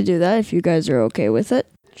 I'd like to do that if you guys are okay with it.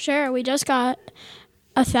 Sure, we just got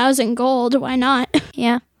 1,000 gold. Why not?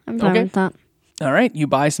 Yeah, I'm fine with that. All right, you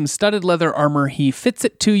buy some studded leather armor. He fits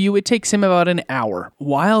it to you. It takes him about an hour.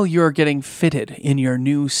 While you're getting fitted in your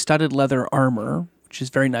new studded leather armor, which is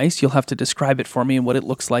very nice, you'll have to describe it for me and what it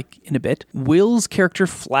looks like in a bit. Will's character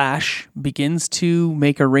Flash begins to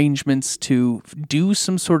make arrangements to do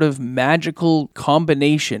some sort of magical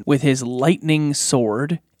combination with his lightning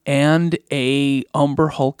sword and a Umber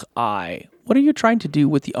Hulk eye. What are you trying to do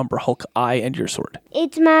with the Umber Hulk eye and your sword?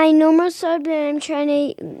 It's my normal sword, but I'm trying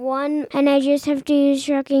to and I just have to use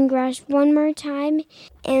shocking grasp one more time,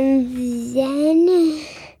 and then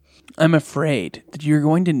I'm afraid that you're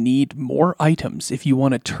going to need more items if you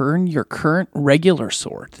want to turn your current regular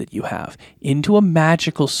sword that you have into a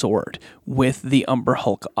magical sword with the Umber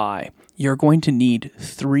Hulk eye. You're going to need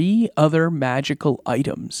 3 other magical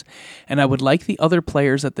items. And I would like the other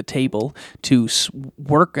players at the table to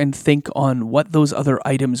work and think on what those other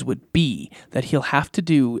items would be that he'll have to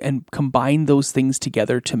do and combine those things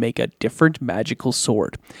together to make a different magical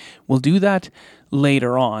sword. We'll do that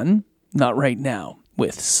later on, not right now.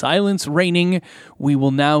 With silence reigning, we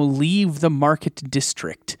will now leave the market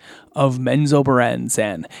district of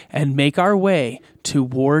Menzoberranzan and make our way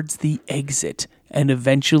towards the exit and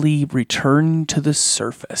eventually return to the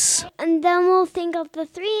surface. And then we'll think of the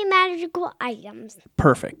 3 magical items.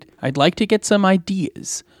 Perfect. I'd like to get some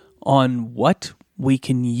ideas on what we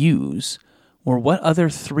can use or what other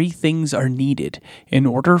 3 things are needed in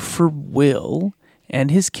order for Will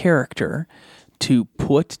and his character to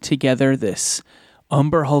put together this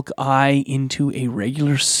Umber Hulk eye into a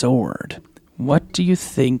regular sword. What do you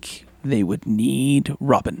think they would need,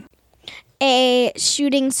 Robin? A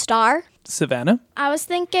shooting star. Savannah? I was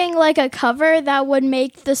thinking like a cover that would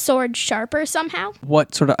make the sword sharper somehow.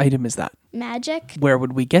 What sort of item is that? Magic. Where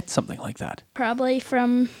would we get something like that? Probably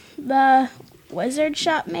from the wizard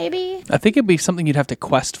shop, maybe. I think it'd be something you'd have to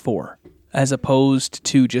quest for, as opposed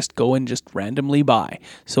to just go and just randomly buy.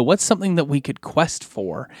 So what's something that we could quest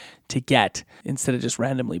for to get instead of just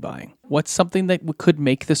randomly buying? What's something that could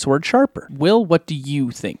make the sword sharper? Will, what do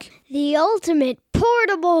you think? The ultimate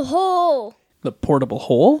portable hole. The portable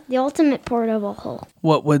hole? The ultimate portable hole.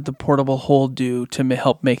 What would the portable hole do to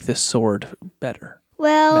help make this sword better?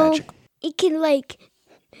 Well, Magic. it can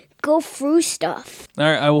go through stuff. All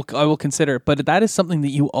right, I will consider it, but that is something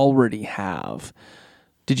that you already have.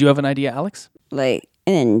 Did you have an idea, Alex? Like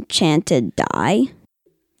an enchanted die.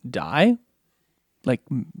 Die? Like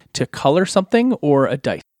to color something or a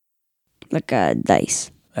dice? Like a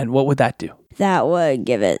dice. And what would that do? That would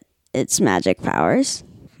give it its magic powers.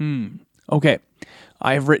 Okay,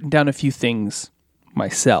 I've written down a few things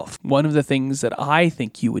myself. One of the things that I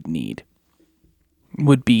think you would need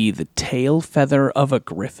would be the tail feather of a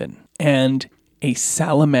griffin and a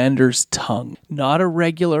salamander's tongue. Not a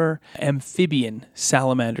regular amphibian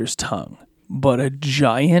salamander's tongue, but a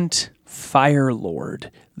giant fire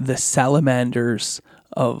lord, the salamanders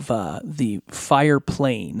of the fire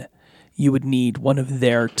plane. You would need one of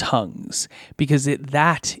their tongues because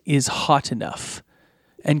that is hot enough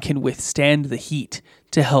and can withstand the heat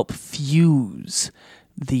to help fuse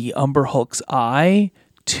the Umber Hulk's eye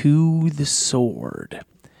to the sword.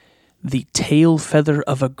 The tail feather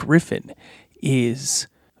of a griffin is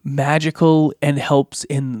magical and helps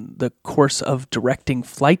in the course of directing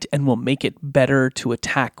flight and will make it better to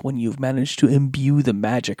attack when you've managed to imbue the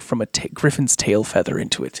magic from a griffin's tail feather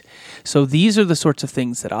into it. So these are the sorts of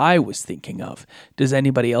things that I was thinking of. Does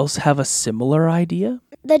anybody else have a similar idea?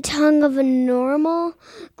 The tongue of a normal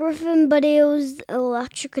griffin, but it was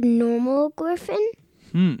electric normal griffin.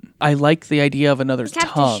 I like the idea of another Just have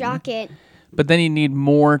tongue. to shock it. But then you need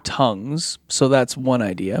more tongues, so that's one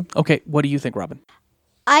idea. Okay, what do you think, Robin?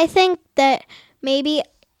 I think that maybe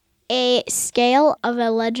a scale of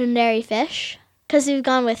a legendary fish, because we've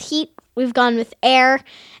gone with heat we've gone with air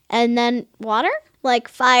and then water, like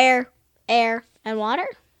fire, air, and water.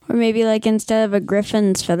 Or maybe like instead of a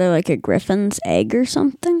griffin's feather, like a griffin's egg or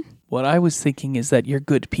something. What I was thinking is that you're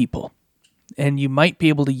good people, and you might be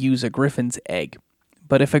able to use a griffin's egg.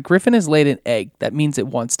 But if a griffin has laid an egg, that means it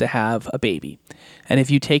wants to have a baby. And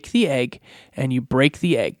if you take the egg and you break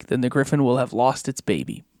the egg, then the griffin will have lost its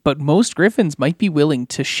baby. But most griffins might be willing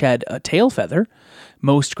to shed a tail feather.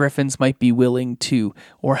 Most griffins might be willing to,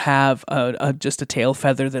 or have just a tail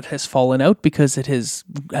feather that has fallen out because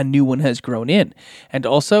a new one has grown in. And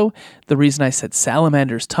also, the reason I said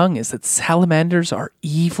salamander's tongue is that salamanders are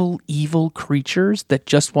evil, evil creatures that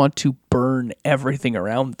just want to burn everything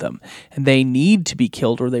around them. And they need to be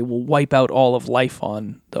killed or they will wipe out all of life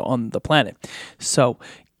on the planet. So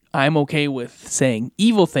I'm okay with saying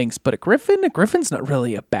evil things, but a griffin's not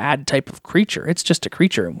really a bad type of creature. It's just a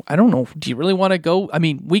creature. I don't know. Do you really want to go? I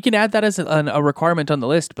mean, we can add that as a requirement on the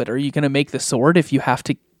list, but are you going to make the sword if you have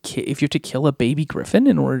to kill a baby griffin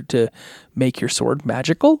in order to make your sword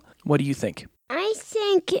magical? What do you think? I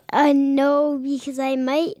think no, because I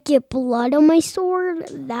might get blood on my sword.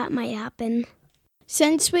 That might happen.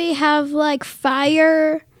 Since we have like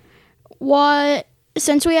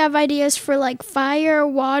since we have ideas for like fire,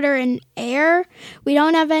 water, and air, we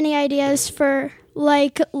don't have any ideas for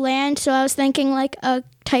like land. So I was thinking like a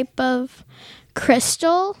type of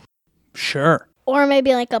crystal. Sure. Or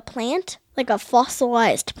maybe like a plant, like a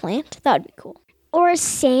fossilized plant. That would be cool. Or a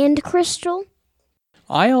sand crystal.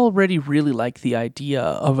 I already really like the idea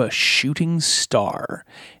of a shooting star,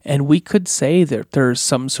 and we could say that there's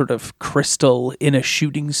some sort of crystal in a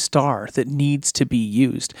shooting star that needs to be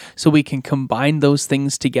used, so we can combine those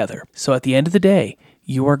things together. So at the end of the day,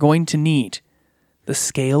 you are going to need the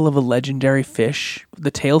scale of a legendary fish,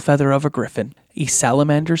 the tail feather of a griffin, a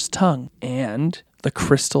salamander's tongue, and the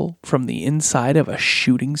crystal from the inside of a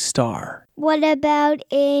shooting star. What about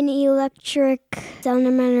an electric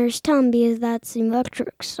salamander's tongue? Because that's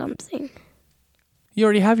electric something. You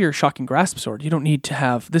already have your shocking grasp sword. You don't need to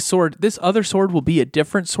have this sword. This other sword will be a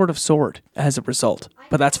different sort of sword as a result.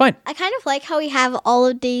 But that's fine. I kind of like how we have all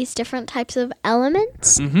of these different types of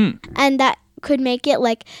elements. Mm-hmm. And that could make it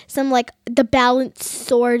like some like the balanced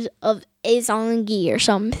sword of Azangi or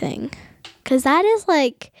something. Because that is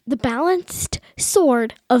like the balanced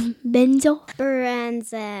sword of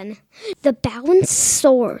Menzoberranzan. The balanced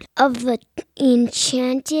sword of the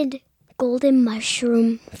enchanted golden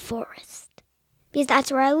mushroom forest. Because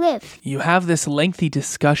that's where I live. You have this lengthy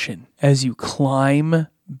discussion as you climb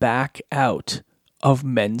back out of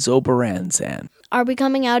Menzoberranzan. Are we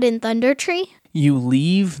coming out in Thunder Tree? You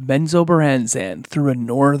leave Menzoberranzan through a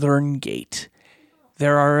northern gate.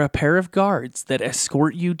 There are a pair of guards that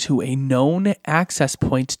escort you to a known access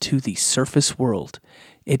point to the surface world.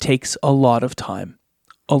 It takes a lot of time,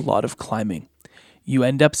 a lot of climbing. You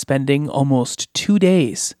end up spending almost 2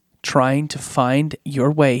 days trying to find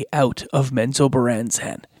your way out of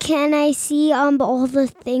Menzoberranzan. Can I see all the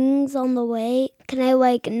things on the way? Can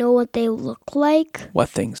I know what they look like? What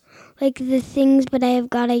things? Like the things that I have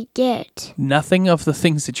gotta get. Nothing of the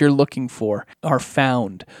things that you're looking for are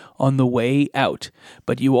found on the way out,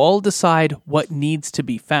 but you all decide what needs to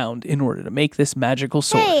be found in order to make this magical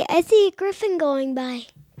sword. Hey, I see a griffin going by.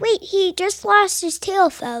 Wait, he just lost his tail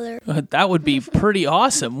feather. That would be pretty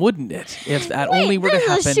awesome, wouldn't it? If that only were to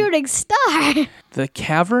happen. This is a shooting star. The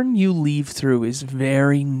cavern you leave through is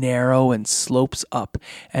very narrow and slopes up,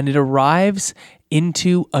 and it arrives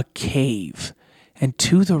into a cave. And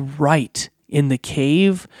to the right in the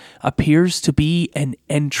cave appears to be an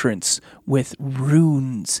entrance with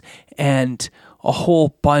runes and a whole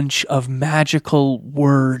bunch of magical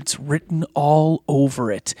words written all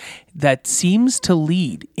over it that seems to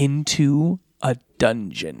lead into a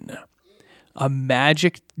dungeon. A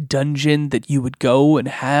magic dungeon that you would go and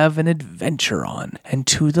have an adventure on. And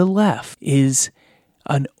to the left is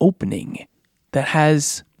an opening that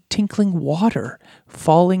has tinkling water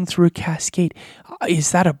falling through a cascade.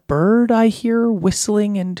 Is that a bird I hear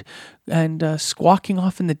whistling and squawking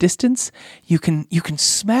off in the distance? You can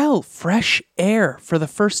smell fresh air for the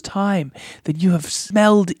first time that you have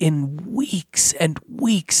smelled in weeks and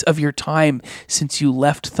weeks of your time since you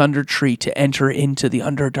left Thunder Tree to enter into the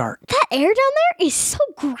Underdark. That air down there is so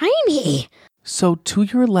grimy. So to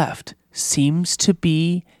your left seems to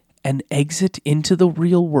be an exit into the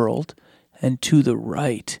real world, and to the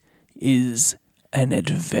right is an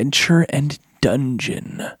adventure and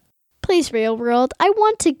dungeon. Please, real world, I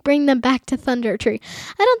want to bring them back to Thunder Tree.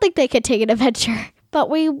 I don't think they could take an adventure, but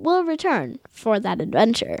we will return for that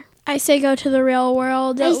adventure. I say go to the real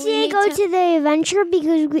world. I say go to the adventure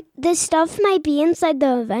because the stuff might be inside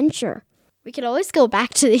the adventure. We could always go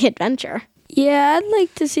back to the adventure. Yeah, I'd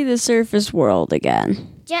like to see the surface world again.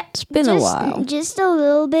 It's been a while. Just a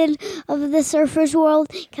little bit of the surface world.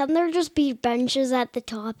 Can there just be benches at the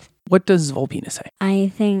top? What does Volpina say?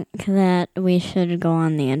 I think that we should go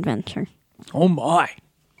on the adventure. Oh my.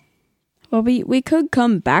 Well, we could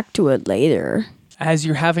come back to it later. As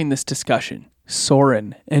you're having this discussion,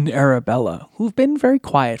 Soren and Arabella, who've been very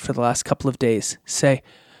quiet for the last couple of days, say,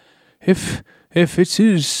 If it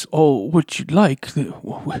is all what you'd like,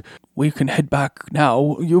 we can head back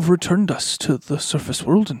now. You've returned us to the surface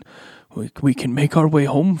world, and we can make our way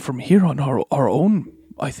home from here on our own,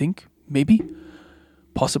 I think. Maybe.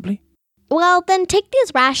 Possibly. Well, then take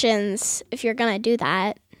these rations if you're going to do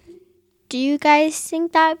that. Do you guys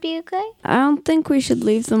think that would be okay? I don't think we should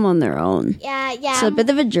leave them on their own. Yeah. It's a bit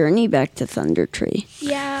of a journey back to Thunder Tree.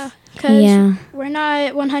 Yeah, because we're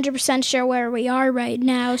not 100% sure where we are right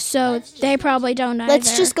now, so they probably don't either.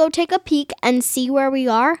 Let's just go take a peek and see where we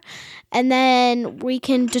are, and then we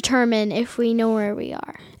can determine if we know where we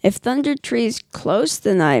are. If Thunder Tree's close,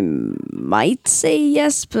 then I might say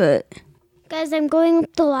yes, but... Guys, I'm going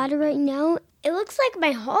up the ladder right now. It looks like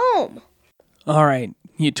my home. All right.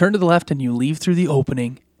 You turn to the left and you leave through the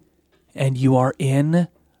opening, and you are in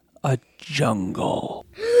a jungle.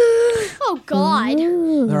 Oh, God.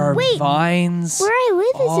 There are vines Where I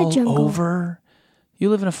live all is a jungle. over.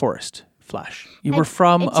 You live in a forest, Flash. You were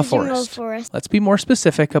from it's a a jungle forest. forest. Let's be more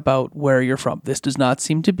specific about where you're from. This does not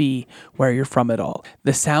seem to be where you're from at all.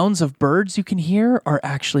 The sounds of birds you can hear are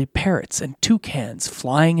actually parrots and toucans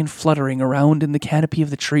flying and fluttering around in the canopy of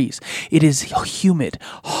the trees. It is humid,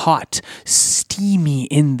 hot, steamy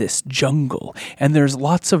in this jungle, and there's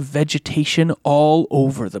lots of vegetation all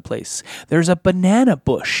over the place. There's a banana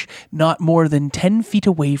bush not more than 10 feet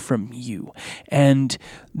away from you, and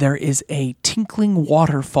there is a tinkling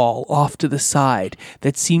waterfall off to the side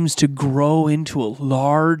that seems to grow into a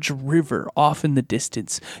large river off in the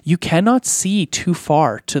distance. You cannot see too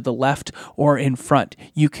far to the left or in front.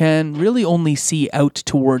 You can really only see out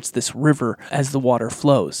towards this river as the water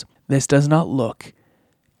flows. This does not look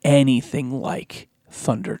anything like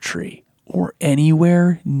Thunder Tree or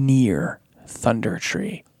anywhere near Thunder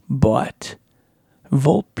Tree. But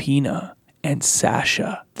Volpina and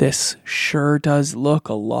Sasha, this sure does look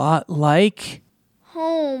a lot like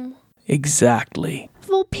Home. exactly.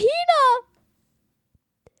 Volpina!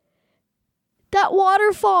 That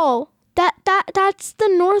waterfall. That's the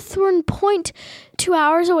northern point. 2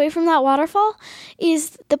 hours away from that waterfall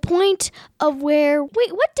is the point of where...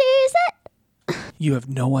 Wait, what day is it? You have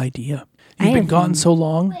no idea. You've been gone so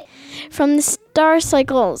long. From the star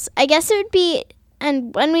cycles. I guess it would be...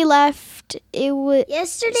 And when we left, it was...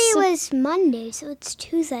 Yesterday was Monday, so it's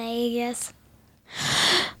Tuesday, I guess.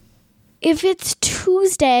 If it's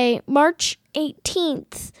Tuesday, March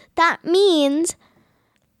 18th, that means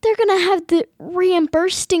they're going to have the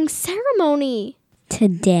reimbursing ceremony.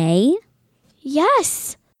 Today?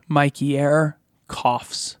 Yes. Mikey Air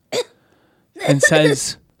coughs and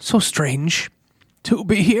says, "So strange to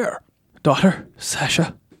be here. Daughter,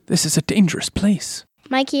 Sasha, this is a dangerous place."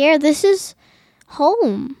 Mikey Air, this is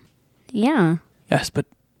home. Yeah. Yes, but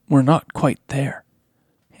we're not quite there.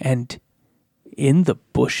 And in the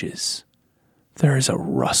bushes, there is a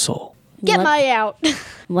rustle. Get What- my out.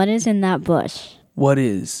 What is in that bush? What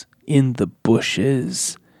is in the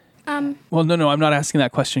bushes? Well, no, I'm not asking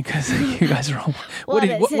that question because you guys are all... What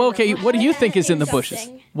do you think is in the bushes?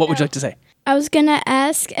 What would you like to say? I was going to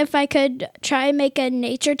ask if I could try and make a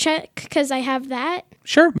nature check, because I have that.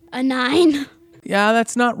 Sure. A 9. Yeah,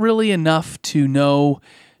 that's not really enough to know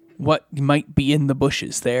what might be in the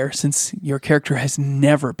bushes there, since your character has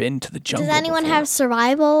never been to the jungle. Does anyone before. have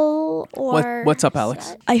survival or... What's up,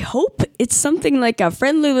 Alex? I hope it's something like a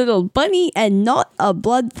friendly little bunny and not a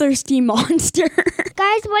bloodthirsty monster.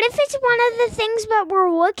 Guys, what if it's one of the things that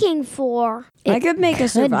we're looking for? I could make a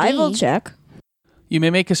survival be. check. You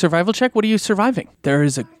may make a survival check. What are you surviving? There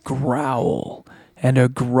is a growl and a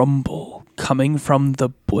grumble coming from the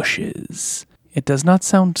bushes. It does not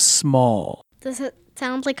sound small. Does it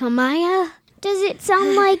sound like a Maya? Does it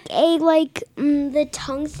sound like the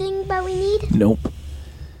tongue thing that we need? Nope.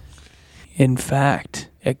 In fact,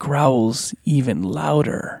 it growls even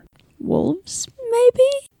louder. Wolves,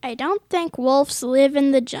 maybe? I don't think wolves live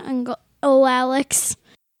in the jungle. Oh, Alex.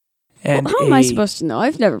 And How am I supposed to know?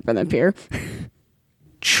 I've never been up here.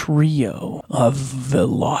 Trio of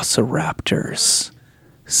velociraptors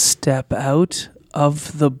step out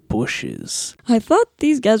of the bushes. I thought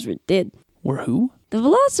these guys were dead. Were who? The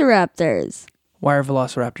velociraptors. Why are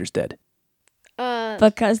velociraptors dead?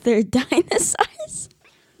 Because they're dinosaurs.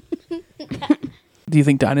 Do you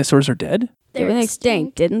think dinosaurs are dead? They went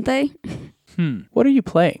extinct, didn't they? What are you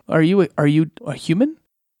playing? Are you a human?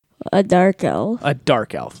 A dark elf. A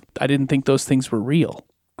dark elf. I didn't think those things were real.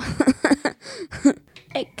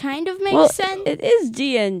 It kind of makes sense. It is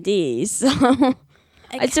D&D, so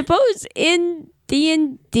I suppose in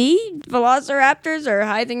D&D, velociraptors are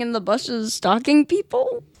hiding in the bushes stalking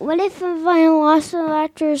people. What if a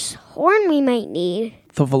velociraptor's horn we might need?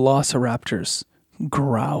 The velociraptors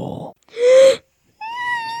growl.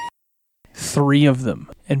 3 of them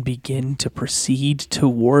and begin to proceed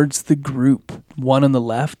towards the group. One on the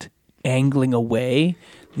left, angling away.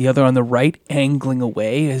 The other on the right, angling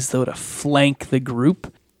away as though to flank the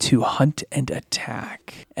group to hunt and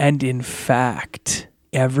attack. And in fact,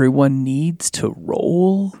 everyone needs to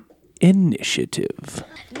roll initiative.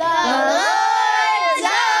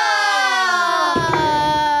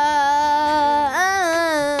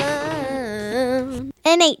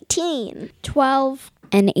 An 18. 12.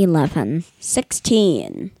 And 11.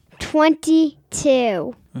 16.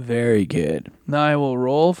 22. Very good. Now I will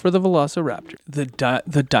roll for the velociraptor.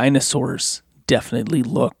 The dinosaurs definitely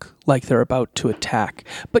look like they're about to attack.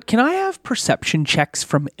 But can I have perception checks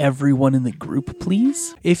from everyone in the group,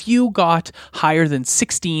 please? If you got higher than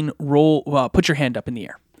 16, put your hand up in the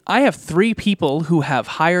air. I have 3 people who have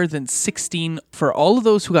higher than 16. For all of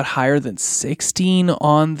those who got higher than 16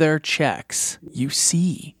 on their checks, you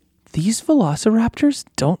see, these velociraptors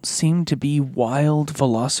don't seem to be wild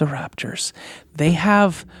velociraptors. They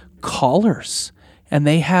have collars and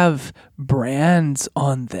they have brands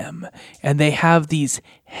on them and they have these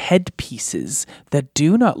headpieces that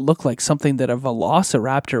do not look like something that a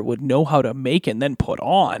velociraptor would know how to make and then put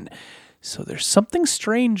on. So there's something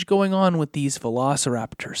strange going on with these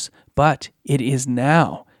velociraptors. But it is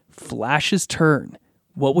now Flash's turn.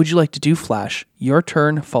 What would you like to do, Flash? Your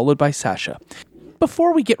turn, followed by Sasha.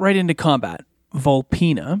 Before we get right into combat,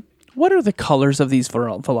 Volpina, what are the colors of these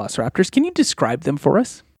velociraptors? Can you describe them for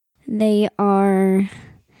us? They are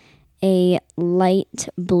a light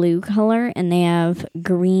blue color and they have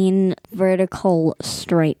green vertical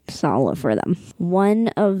stripes all over them. One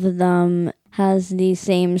of them has the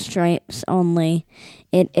same stripes, only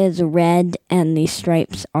it is red and the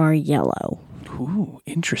stripes are yellow. Ooh,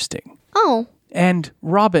 interesting. Oh. And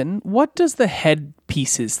Robin, what does the head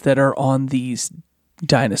pieces that are on these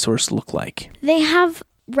dinosaurs look like? They have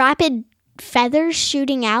rapid feathers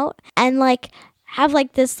shooting out and have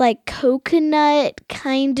this coconut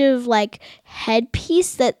kind of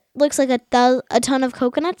headpiece that looks like a ton of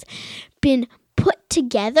coconuts been put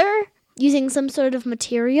together using some sort of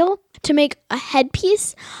material to make a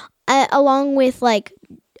headpiece along with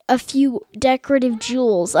a few decorative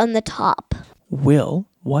jewels on the top. Will,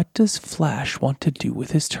 what does Flash want to do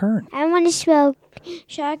with his turn? I want to spell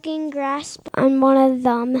Shocking Grasp on one of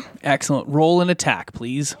them. Excellent. Roll an attack,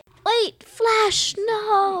 please. Wait, Flash,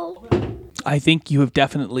 no! I think you have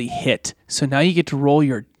definitely hit. So now you get to roll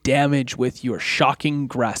your damage with your Shocking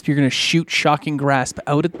Grasp. You're going to shoot Shocking Grasp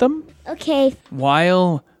out at them. Okay.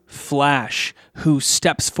 While Flash, who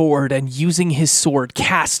steps forward and using his sword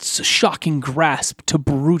casts Shocking Grasp to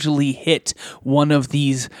brutally hit one of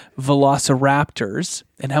these velociraptors.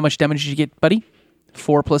 And how much damage did you get, buddy?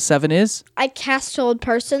 4 + 7 is? I cast Hold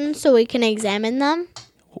Person so we can examine them.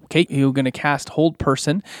 Okay, you're going to cast Hold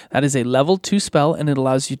Person. That is a level 2 spell, and it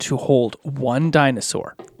allows you to hold 1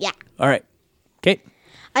 dinosaur. Yeah. All right. Okay.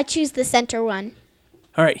 I choose the center one.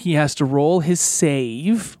 All right, he has to roll his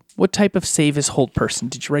save. What type of save is Hold Person?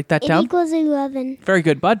 Did you write that down? It equals 11. Very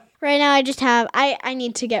good, bud. Right now I just have... I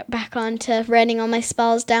need to get back on to writing all my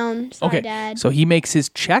spells down. Sorry, Okay, Dad. so he makes his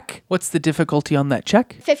check. What's the difficulty on that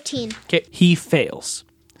check? 15. Okay, he fails.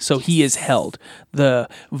 So he is held. The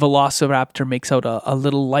velociraptor makes out a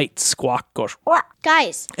little light squawk, goes,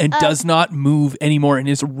 Guys. and does not move anymore and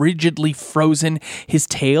is rigidly frozen. His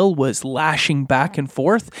tail was lashing back and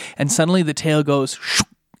forth, and suddenly the tail goes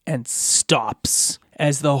and stops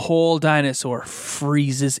as the whole dinosaur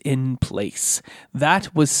freezes in place.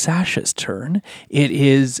 That was Sasha's turn. It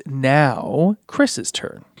is now Chris's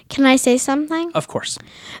turn. Can I say something? Of course.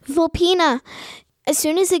 Volpina, as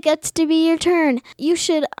soon as it gets to be your turn, you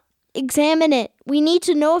should examine it. We need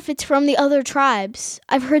to know if it's from the other tribes.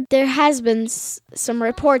 I've heard there has been some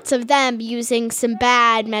reports of them using some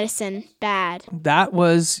bad medicine. Bad. That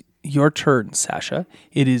was your turn, Sasha.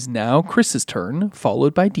 It is now Chris's turn,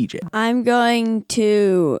 followed by DJ. I'm going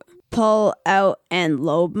to pull out and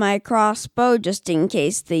load my crossbow just in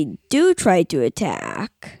case they do try to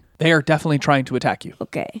attack. They are definitely trying to attack you.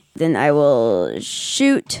 Okay. Then I will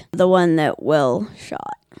shoot the one that Will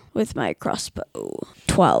shot with my crossbow.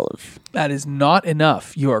 12. That is not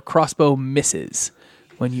enough. Your crossbow misses.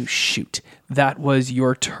 when you shoot. That was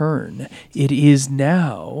your turn. It is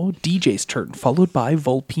now DJ's turn, followed by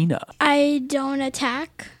Volpina. I don't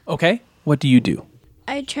attack. Okay, what do you do?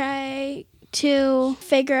 I try to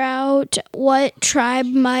figure out what tribe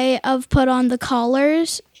might have put the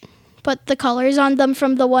collars on them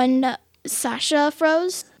from the one Sasha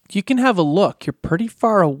froze. You can have a look. You're pretty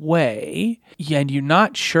far away, and you're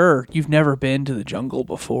not sure. You've never been to the jungle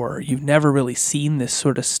before. You've never really seen this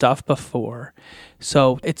sort of stuff before.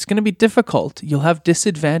 So it's going to be difficult. You'll have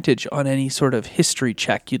disadvantage on any sort of history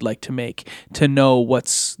check you'd like to make to know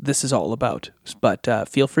what this is all about. But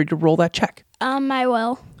feel free to roll that check. I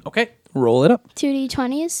will. Okay, roll it up.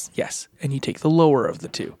 2d20s. Yes, and you take the lower of the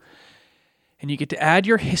two. And you get to add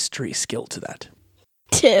your history skill to that.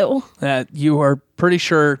 2. You are pretty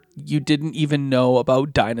sure you didn't even know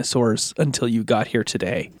about dinosaurs until you got here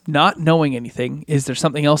today. Not knowing anything, is there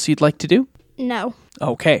something else you'd like to do? No.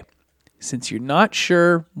 Okay. Since you're not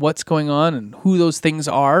sure what's going on and who those things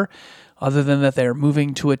are, other than that they're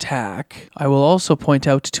moving to attack, I will also point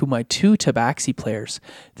out to my 2 Tabaxi players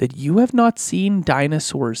that you have not seen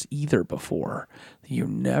dinosaurs either before. You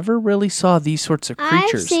never really saw these sorts of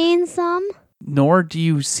creatures. I've seen some. Nor do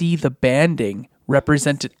you see the banding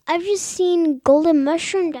represented. I've just seen golden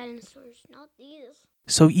mushroom dinosaurs, not these.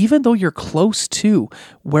 So even though you're close to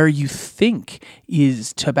where you think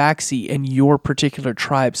is Tabaxi and your particular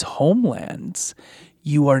tribe's homelands,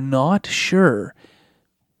 you are not sure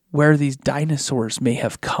where these dinosaurs may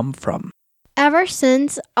have come from. Ever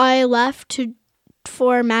since I left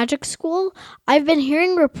for magic school, I've been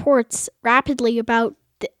hearing reports rapidly about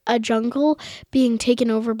a jungle being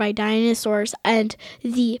taken over by dinosaurs and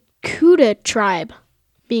the Kuda tribe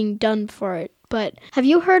being done for it. But have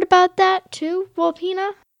you heard about that too,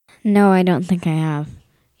 Volpina? No, I don't think I have.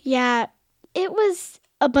 Yeah, it was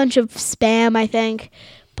a bunch of spam, I think.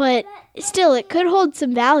 But still, it could hold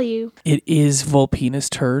some value. It is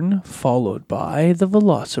Volpina's turn, followed by the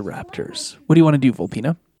Velociraptors. What do you want to do,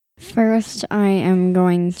 Volpina? First, I am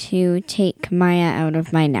going to take Maya out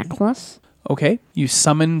of my necklace. Okay, you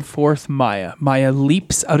summon forth Maya. Maya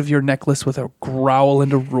leaps out of your necklace with a growl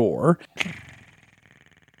and a roar.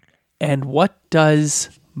 And what does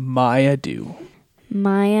Maya do?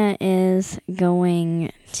 Maya is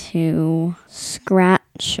going to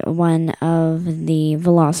scratch one of the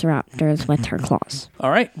velociraptors with her claws. All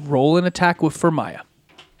right, roll an attack for Maya.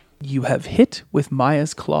 You have hit with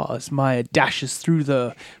Maya's claws. Maya dashes through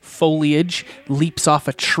the foliage, leaps off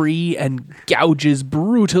a tree, and gouges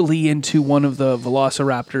brutally into one of the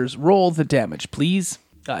velociraptors. Roll the damage, please.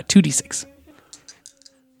 2d6.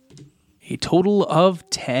 A total of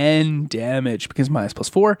 10 damage because Maya's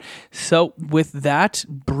 +4. So with that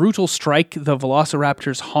brutal strike, the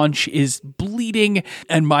velociraptor's haunch is bleeding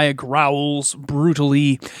and Maya growls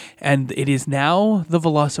brutally, and it is now the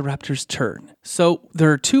velociraptor's turn. So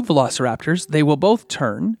there are 2 velociraptors. They will both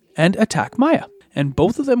turn and attack Maya, and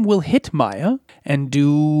both of them will hit Maya and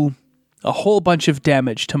do a whole bunch of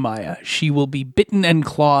damage to Maya. She will be bitten and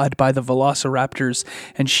clawed by the velociraptors,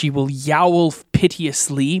 and she will yowl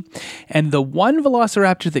piteously. And the one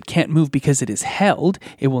velociraptor that can't move because it is held,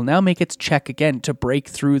 it will now make its check again to break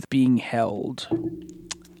through being held.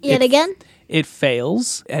 Yet again? It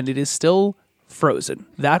fails, and it is still frozen.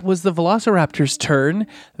 That was the velociraptor's turn.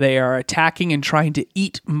 They are attacking and trying to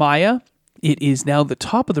eat Maya. It is now the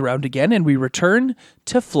top of the round again, and we return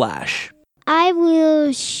to Flash. I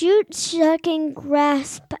will shoot Shocking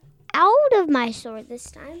Grasp out of my sword this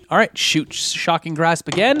time. All right, shoot Shocking Grasp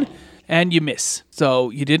again, and you miss. So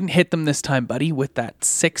you didn't hit them this time, buddy, with that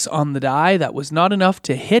 6 on the die. That was not enough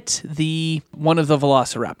to hit one of the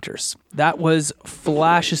velociraptors. That was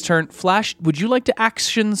Flash's turn. Flash, would you like to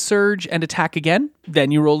action surge and attack again?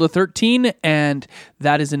 Then you rolled a 13, and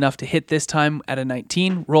that is enough to hit this time at a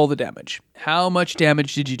 19. Roll the damage. How much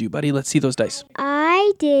damage did you do, buddy? Let's see those dice.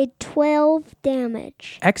 I did 12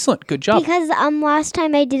 damage. Excellent. Good job. Because last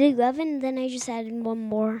time I did 11, then I just added one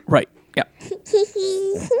more. Right. Yeah.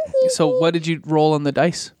 So what did you roll on the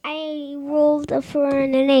dice? I rolled a 4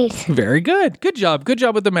 and an 8. Very good. Good job. Good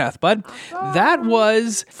job with the math, bud. That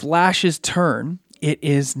was Flash's turn. It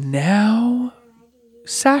is now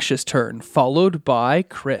Sasha's turn, followed by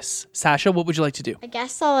Chris. Sasha, what would you like to do? I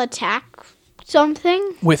guess I'll attack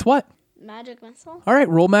something. With what? Magic missile. All right,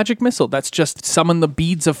 roll magic missile. That's just summon the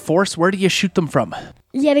beads of force. Where do you shoot them from?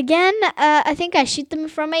 Yet again, I think I shoot them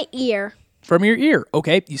from my ear. From your ear.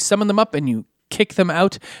 Okay, you summon them up and you kick them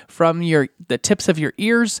out from the tips of your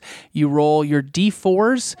ears. You roll your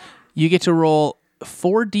d4s. You get to roll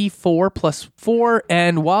 4d4 plus 4.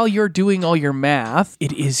 And while you're doing all your math,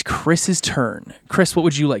 it is Chris's turn. Chris, what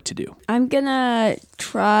would you like to do? I'm gonna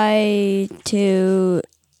try to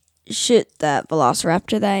shoot that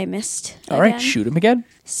velociraptor that I missed. All right, shoot him again.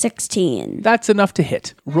 16. That's enough to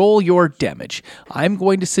hit. Roll your damage. I'm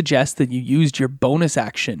going to suggest that you used your bonus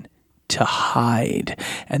action to hide.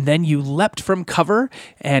 And then you leapt from cover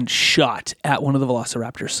and shot at one of the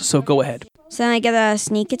velociraptors. So go ahead. So then I get a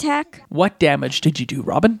sneak attack. What damage did you do,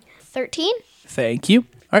 Robin? 13. Thank you.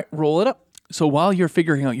 All right, roll it up. So while you're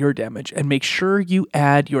figuring out your damage, and make sure you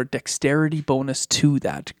add your dexterity bonus to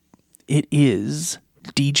that, it is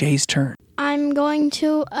DJ's turn. I'm going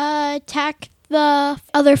to attack the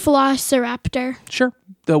other velociraptor. Sure.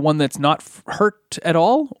 The one that's not hurt at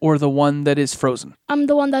all, or the one that is frozen? I'm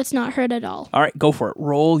the one that's not hurt at all. All right, go for it.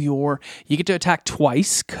 You get to attack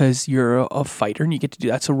twice because you're a fighter and you get to do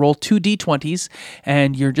that. So roll 2 d20s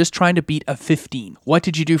and you're just trying to beat a 15. What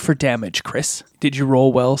did you do for damage, Chris? Did you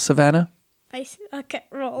roll well, Savannah? I suck at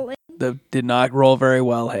rolling. Did not roll very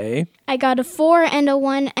well, hey? I got a 4 and a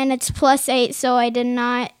 1, and it's +8, so I did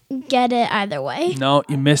not get it either way. No,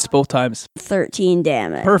 you missed both times. 13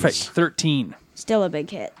 damage. Perfect, 13. Still a big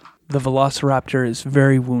hit. The velociraptor is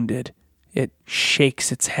very wounded. It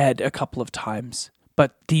shakes its head a couple of times,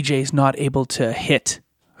 but DJ's not able to hit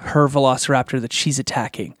her velociraptor that she's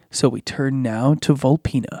attacking. So we turn now to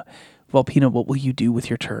Volpina. Volpina, what will you do with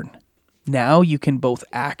your turn? Now you can both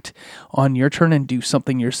act on your turn and do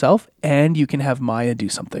something yourself, and you can have Maya do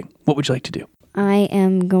something. What would you like to do? I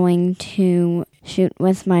am going to shoot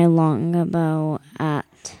with my longbow at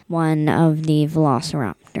one of the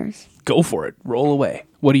velociraptors. Go for it. Roll away.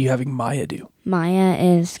 What are you having Maya do? Maya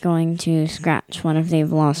is going to scratch one of the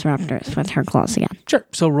velociraptors with her claws again. Sure.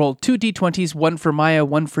 So roll 2 d20s, one for Maya,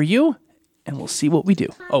 one for you, and we'll see what we do.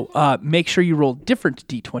 Make sure you roll different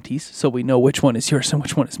d20s so we know which one is yours and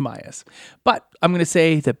which one is Maya's. But I'm going to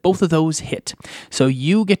say that both of those hit. So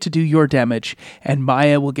you get to do your damage, and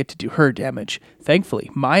Maya will get to do her damage. Thankfully,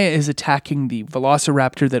 Maya is attacking the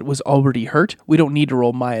velociraptor that was already hurt. We don't need to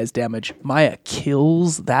roll Maya's damage. Maya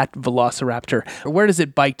kills that velociraptor. Where does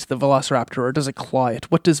it bite the velociraptor, or does it claw it?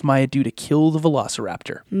 What does Maya do to kill the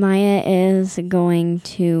velociraptor? Maya is going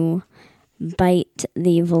to bite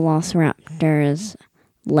the velociraptor's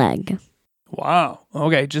leg. Wow.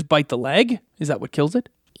 Okay, just bite the leg? Is that what kills it?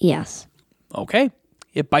 Yes. Okay.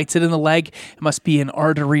 It bites it in the leg. It must be an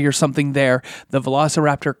artery or something there. The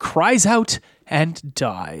velociraptor cries out and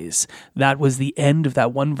dies. That was the end of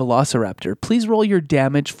that one velociraptor. Please roll your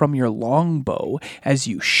damage from your longbow as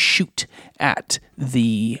you shoot at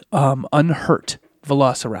the unhurt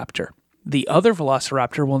velociraptor. The other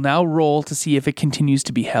velociraptor will now roll to see if it continues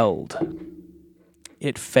to be held.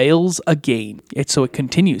 It fails again. So it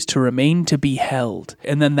continues to remain to be held.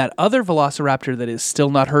 And then that other velociraptor that is still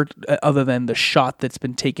not hurt, other than the shot that's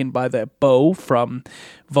been taken by the bow from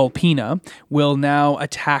Volpina, will now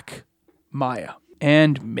attack Maya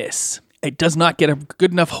and miss. It does not get a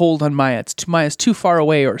good enough hold on Maya. Maya's too far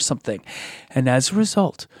away or something. And as a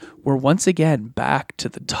result, we're once again back to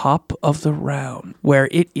the top of the round, where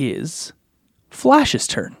it is Flash's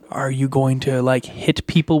turn. Are you going to hit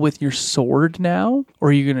people with your sword now? Or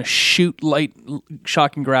are you going to shoot light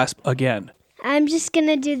shocking grasp again? I'm just going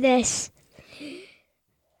to do this.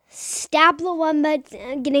 Stab the one that's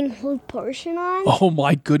getting hold person on. Oh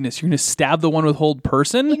my goodness, you're going to stab the one with hold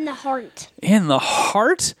person? In the heart. In the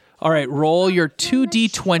heart? All right, roll your 2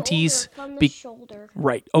 d20s. From the shoulder.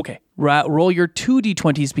 Right, okay. Roll your 2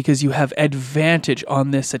 d20s because you have advantage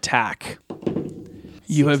on this attack.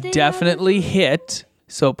 You have definitely hit,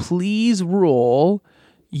 so please roll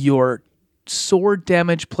your sword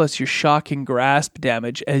damage plus your shock and grasp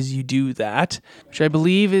damage as you do that, which I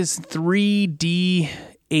believe is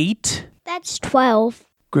 3d8. That's 12.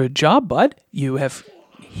 Good job, bud. You have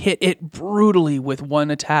hit it brutally with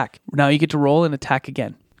one attack. Now you get to roll and attack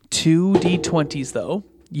again. 2 d20s, though.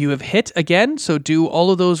 You have hit again, so do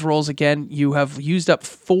all of those rolls again. You have used up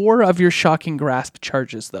 4 of your shocking grasp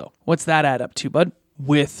charges, though. What's that add up to, bud?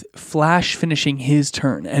 With Flash finishing his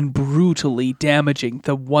turn and brutally damaging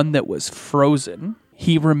the one that was frozen,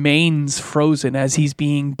 he remains frozen as he's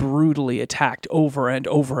being brutally attacked over and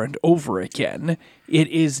over and over again. It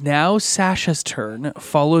is now Sasha's turn,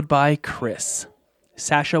 followed by Chris.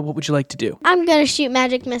 Sasha, what would you like to do? I'm going to shoot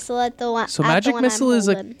Magic Missile at the one. So Magic Missile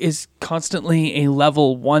is constantly a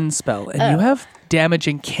level 1 spell, and you have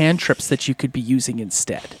damaging cantrips that you could be using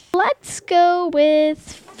instead. Let's go with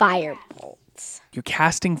Firebolt. You're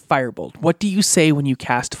casting Firebolt. What do you say when you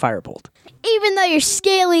cast Firebolt? Even though you're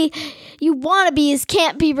scaly, you wannabes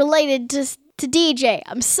can't be related to DJ.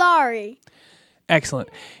 I'm sorry. Excellent.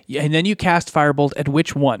 Yeah, and then you cast Firebolt at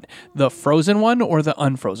which one? The frozen one or the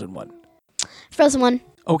unfrozen one? Frozen one.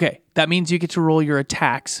 Okay, that means you get to roll your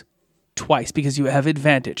attacks twice because you have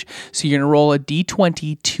advantage. So you're going to roll a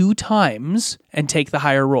d20 2 times and take the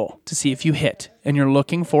higher roll to see if you hit. And you're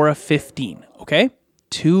looking for a 15, okay?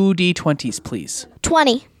 2 d20s, please.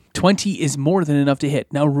 20. 20 is more than enough to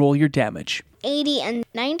hit. Now roll your damage. 80 and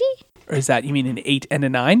 90? Or is that, you mean an 8 and a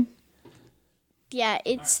 9? Yeah,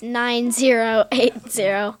 it's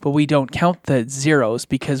 9080. But we don't count the zeros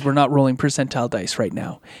because we're not rolling percentile dice right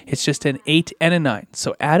now. It's just an 8 and a 9.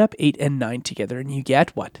 So add up 8 and 9 together and you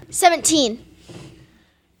get what? 17.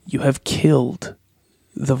 You have killed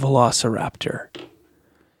the Velociraptor.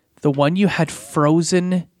 The one you had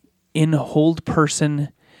frozen in hold person.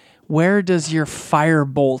 Where does your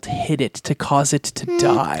firebolt hit it to cause it to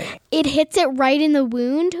die? It hits it right in the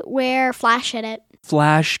wound where Flash hit it.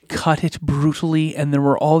 Flash cut it brutally, and there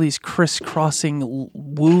were all these crisscrossing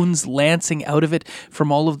wounds lancing out of it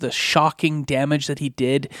from all of the shocking damage that he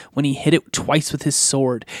did when he hit it twice with his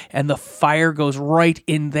sword. And the fire goes right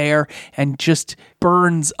in there and just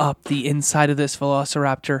burns up the inside of this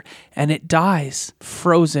Velociraptor, and it dies,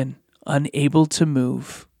 frozen, unable to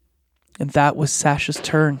move. And that was Sasha's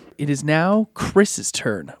turn. It is now Chris's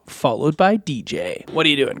turn, followed by DJ. What are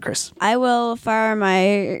you doing, Chris? I will fire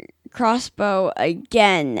my crossbow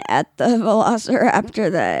again at the Velociraptor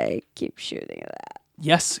that I keep shooting at.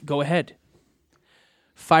 Yes, go ahead.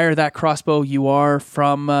 Fire that crossbow. You are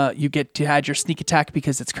from, you get to add your sneak attack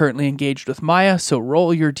because it's currently engaged with Maya, so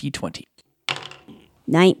roll your d20.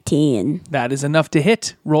 19. That is enough to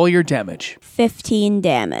hit. Roll your damage. 15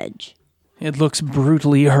 damage. It looks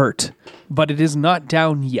brutally hurt, but it is not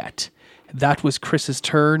down yet. That was Chris's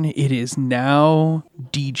turn. It is now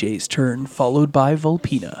DJ's turn, followed by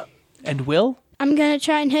Volpina. And Will? I'm going to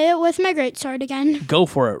try and hit it with my greatsword again. Go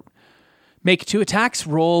for it. Make 2 attacks,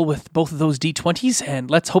 roll with both of those d20s, and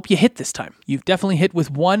let's hope you hit this time. You've definitely hit with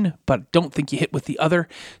one, but don't think you hit with the other.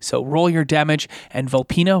 So roll your damage. And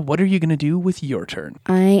Volpina, what are you going to do with your turn?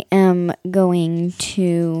 I am going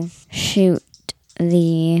to shoot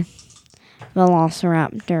the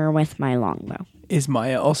Velociraptor with my longbow. Is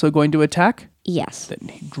Maya also going to attack? Yes.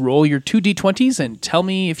 Then roll your 2 d20s and tell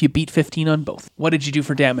me if you beat 15 on both. What did you do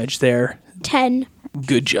for damage there? 10.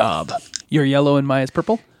 Good job. You're yellow and Maya's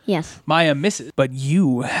purple? Yes. Maya misses, but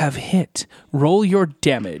you have hit. Roll your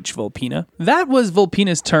damage, Volpina. That was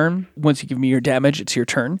Volpina's turn. Once you give me your damage, it's your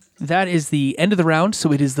turn. That is the end of the round,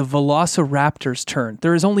 so it is the Velociraptor's turn.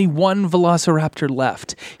 There is only one Velociraptor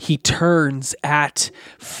left. He turns at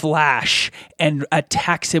Flash and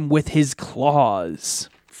attacks him with his claws.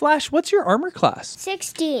 Flash, what's your armor class?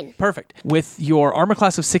 16. Perfect. With your armor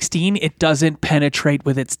class of 16, it doesn't penetrate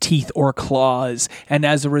with its teeth or claws, and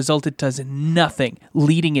as a result, it does nothing,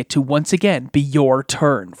 leading it to once again be your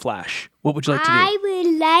turn, Flash. What would you like to do? I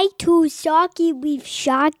would like to shock it with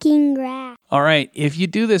shocking grass. All right, if you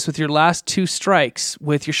do this with your last 2 strikes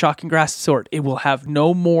with your Shocking Grasp sword, it will have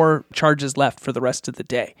no more charges left for the rest of the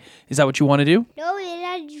day. Is that what you want to do? No, it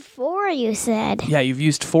had 4, you said. Yeah, you've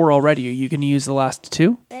used 4 already. Are you going to use the last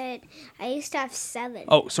 2? But I used to have 7.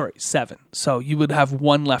 Oh, sorry, 7. So you would have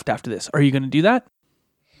 1 left after this. Are you going to do that?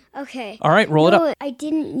 Okay. All right, roll it up. I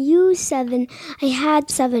didn't use 7. I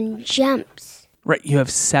had 7 jumps. Right, you have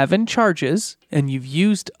 7 charges, and you've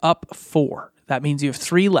used up 4. That means you have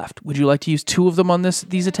 3 left. Would you like to use 2 of them on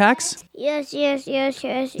these attacks? Yes.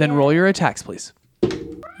 Then roll your attacks, please.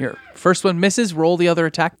 Your first one misses, roll the other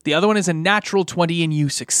attack. The other one is a natural 20, and you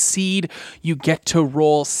succeed. You get to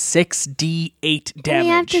roll 6d8 damage. We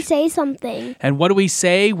have to say something. And what do we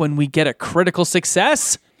say when we get a critical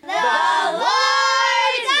success?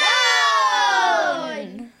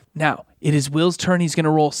 Now, it is Will's turn. He's going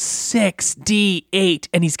to roll 6d8,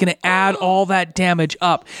 and he's going to add all that damage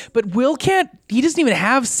up. But Will he doesn't even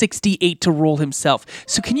have 6d8 to roll himself.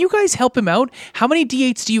 So can you guys help him out? How many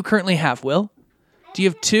d8s do you currently have, Will? Do you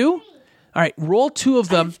have 2? All right, roll 2 of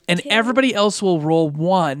them, and everybody else will roll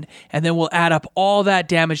 1, and then we'll add up all that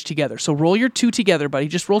damage together. So roll your 2 together, buddy.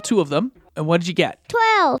 Just roll 2 of them. And what did you get?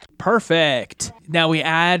 12. Perfect. Now we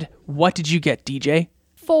add, what did you get, DJ?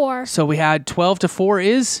 4. So we had 12 to 4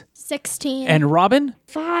 is? 16. And Robin?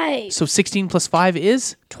 5. So 16 plus 5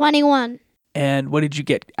 is? 21. And what did you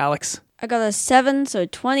get, Alex? I got a 7, so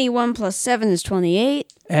 21 plus 7 is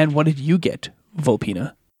 28. And what did you get,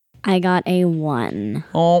 Volpina? I got a 1.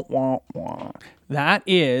 Oh, wah, wah. That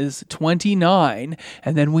is 29.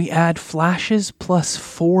 And then we add Flashes plus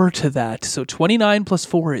 4 to that. So 29 plus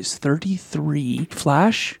 4 is 33.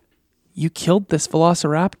 Flash, you killed this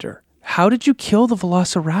Velociraptor. How did you kill the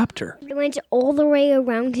Velociraptor? I went all the way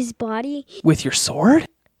around his body. With your sword?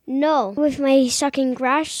 No. With my sucking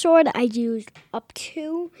grass sword, I used up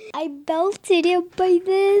 2. I belted him by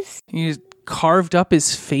this. You carved up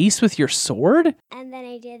his face with your sword? And then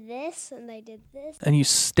I did this, and I did this. And you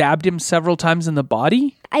stabbed him several times in the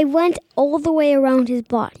body? I went all the way around his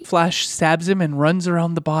body. Flash stabs him and runs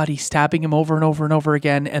around the body, stabbing him over and over and over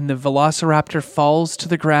again, and the Velociraptor falls to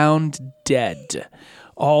the ground dead.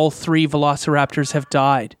 All 3 Velociraptors have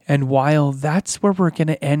died. And while that's where we're going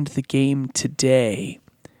to end the game today,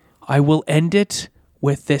 I will end it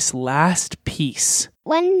with this last piece.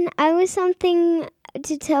 When I was something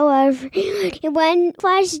to tell everyone, when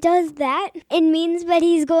Flash does that, it means that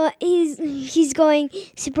he's going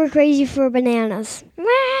super crazy for bananas.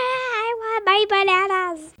 I want my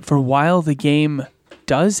bananas. For while the game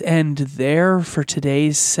does end there for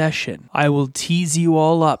today's session, I will tease you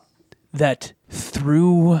all up that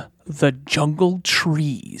through the jungle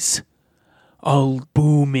trees, a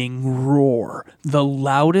booming roar, the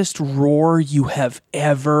loudest roar you have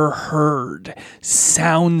ever heard,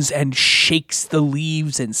 sounds and shakes the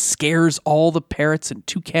leaves and scares all the parrots and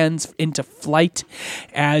toucans into flight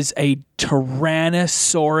as a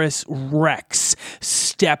Tyrannosaurus Rex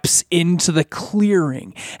steps into the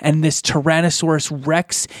clearing. And this Tyrannosaurus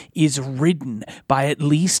Rex is ridden by at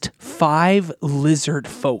least 5 lizard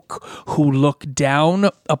folk who look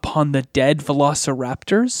down upon the dead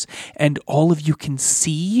Velociraptors, and all of you can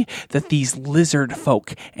see that these lizard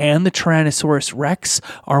folk and the Tyrannosaurus Rex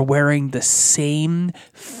are wearing the same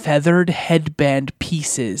feathered headband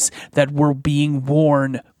pieces that were being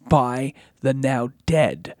worn by the now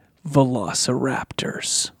dead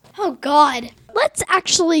Velociraptors. Oh, God. Let's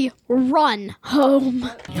actually run home.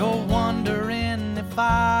 You're wondering if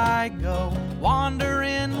I go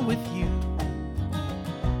wandering with you,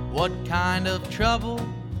 what kind of trouble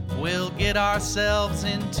we'll get ourselves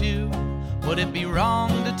into. Would it be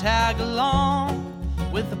wrong to tag along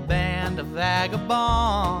with a band of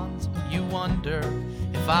vagabonds? You wonder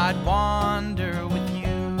if I'd wander with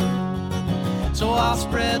you. So I'll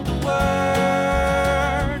spread the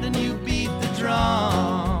word and you beat the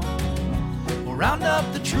drum. We'll round up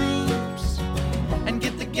the troops and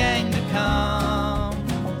get the gang to come,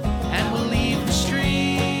 and we'll leave the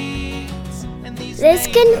streets. This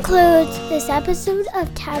concludes this episode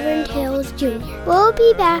of Tavern Tales Jr. We'll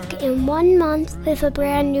be back in 1 month with a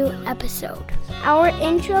brand new episode. Our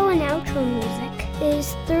intro and outro music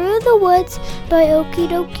is Through the Woods by Okie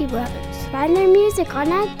Dokie Brothers. Find their music on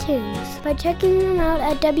iTunes by checking them out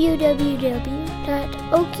at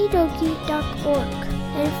www.okiedokie.org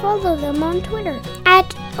and follow them on Twitter at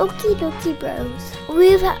Okie Dokie Bros.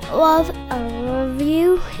 We love a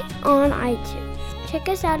review on iTunes. Check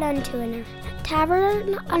us out on Twitter,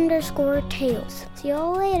 Tavern_Tales. See you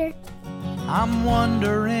all later. I'm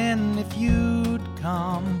wondering if you'd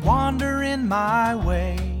come wandering my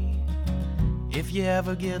way, if you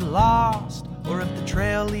ever get lost or if the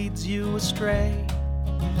trail leads you astray.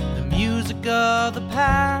 The music of the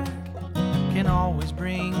pack can always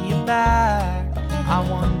bring you back. I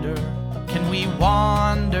wonder, can we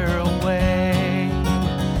wander away?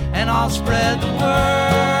 And I'll spread the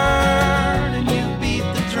word and you beat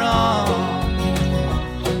the drum.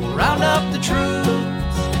 We'll round up the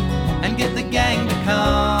troops and get the gang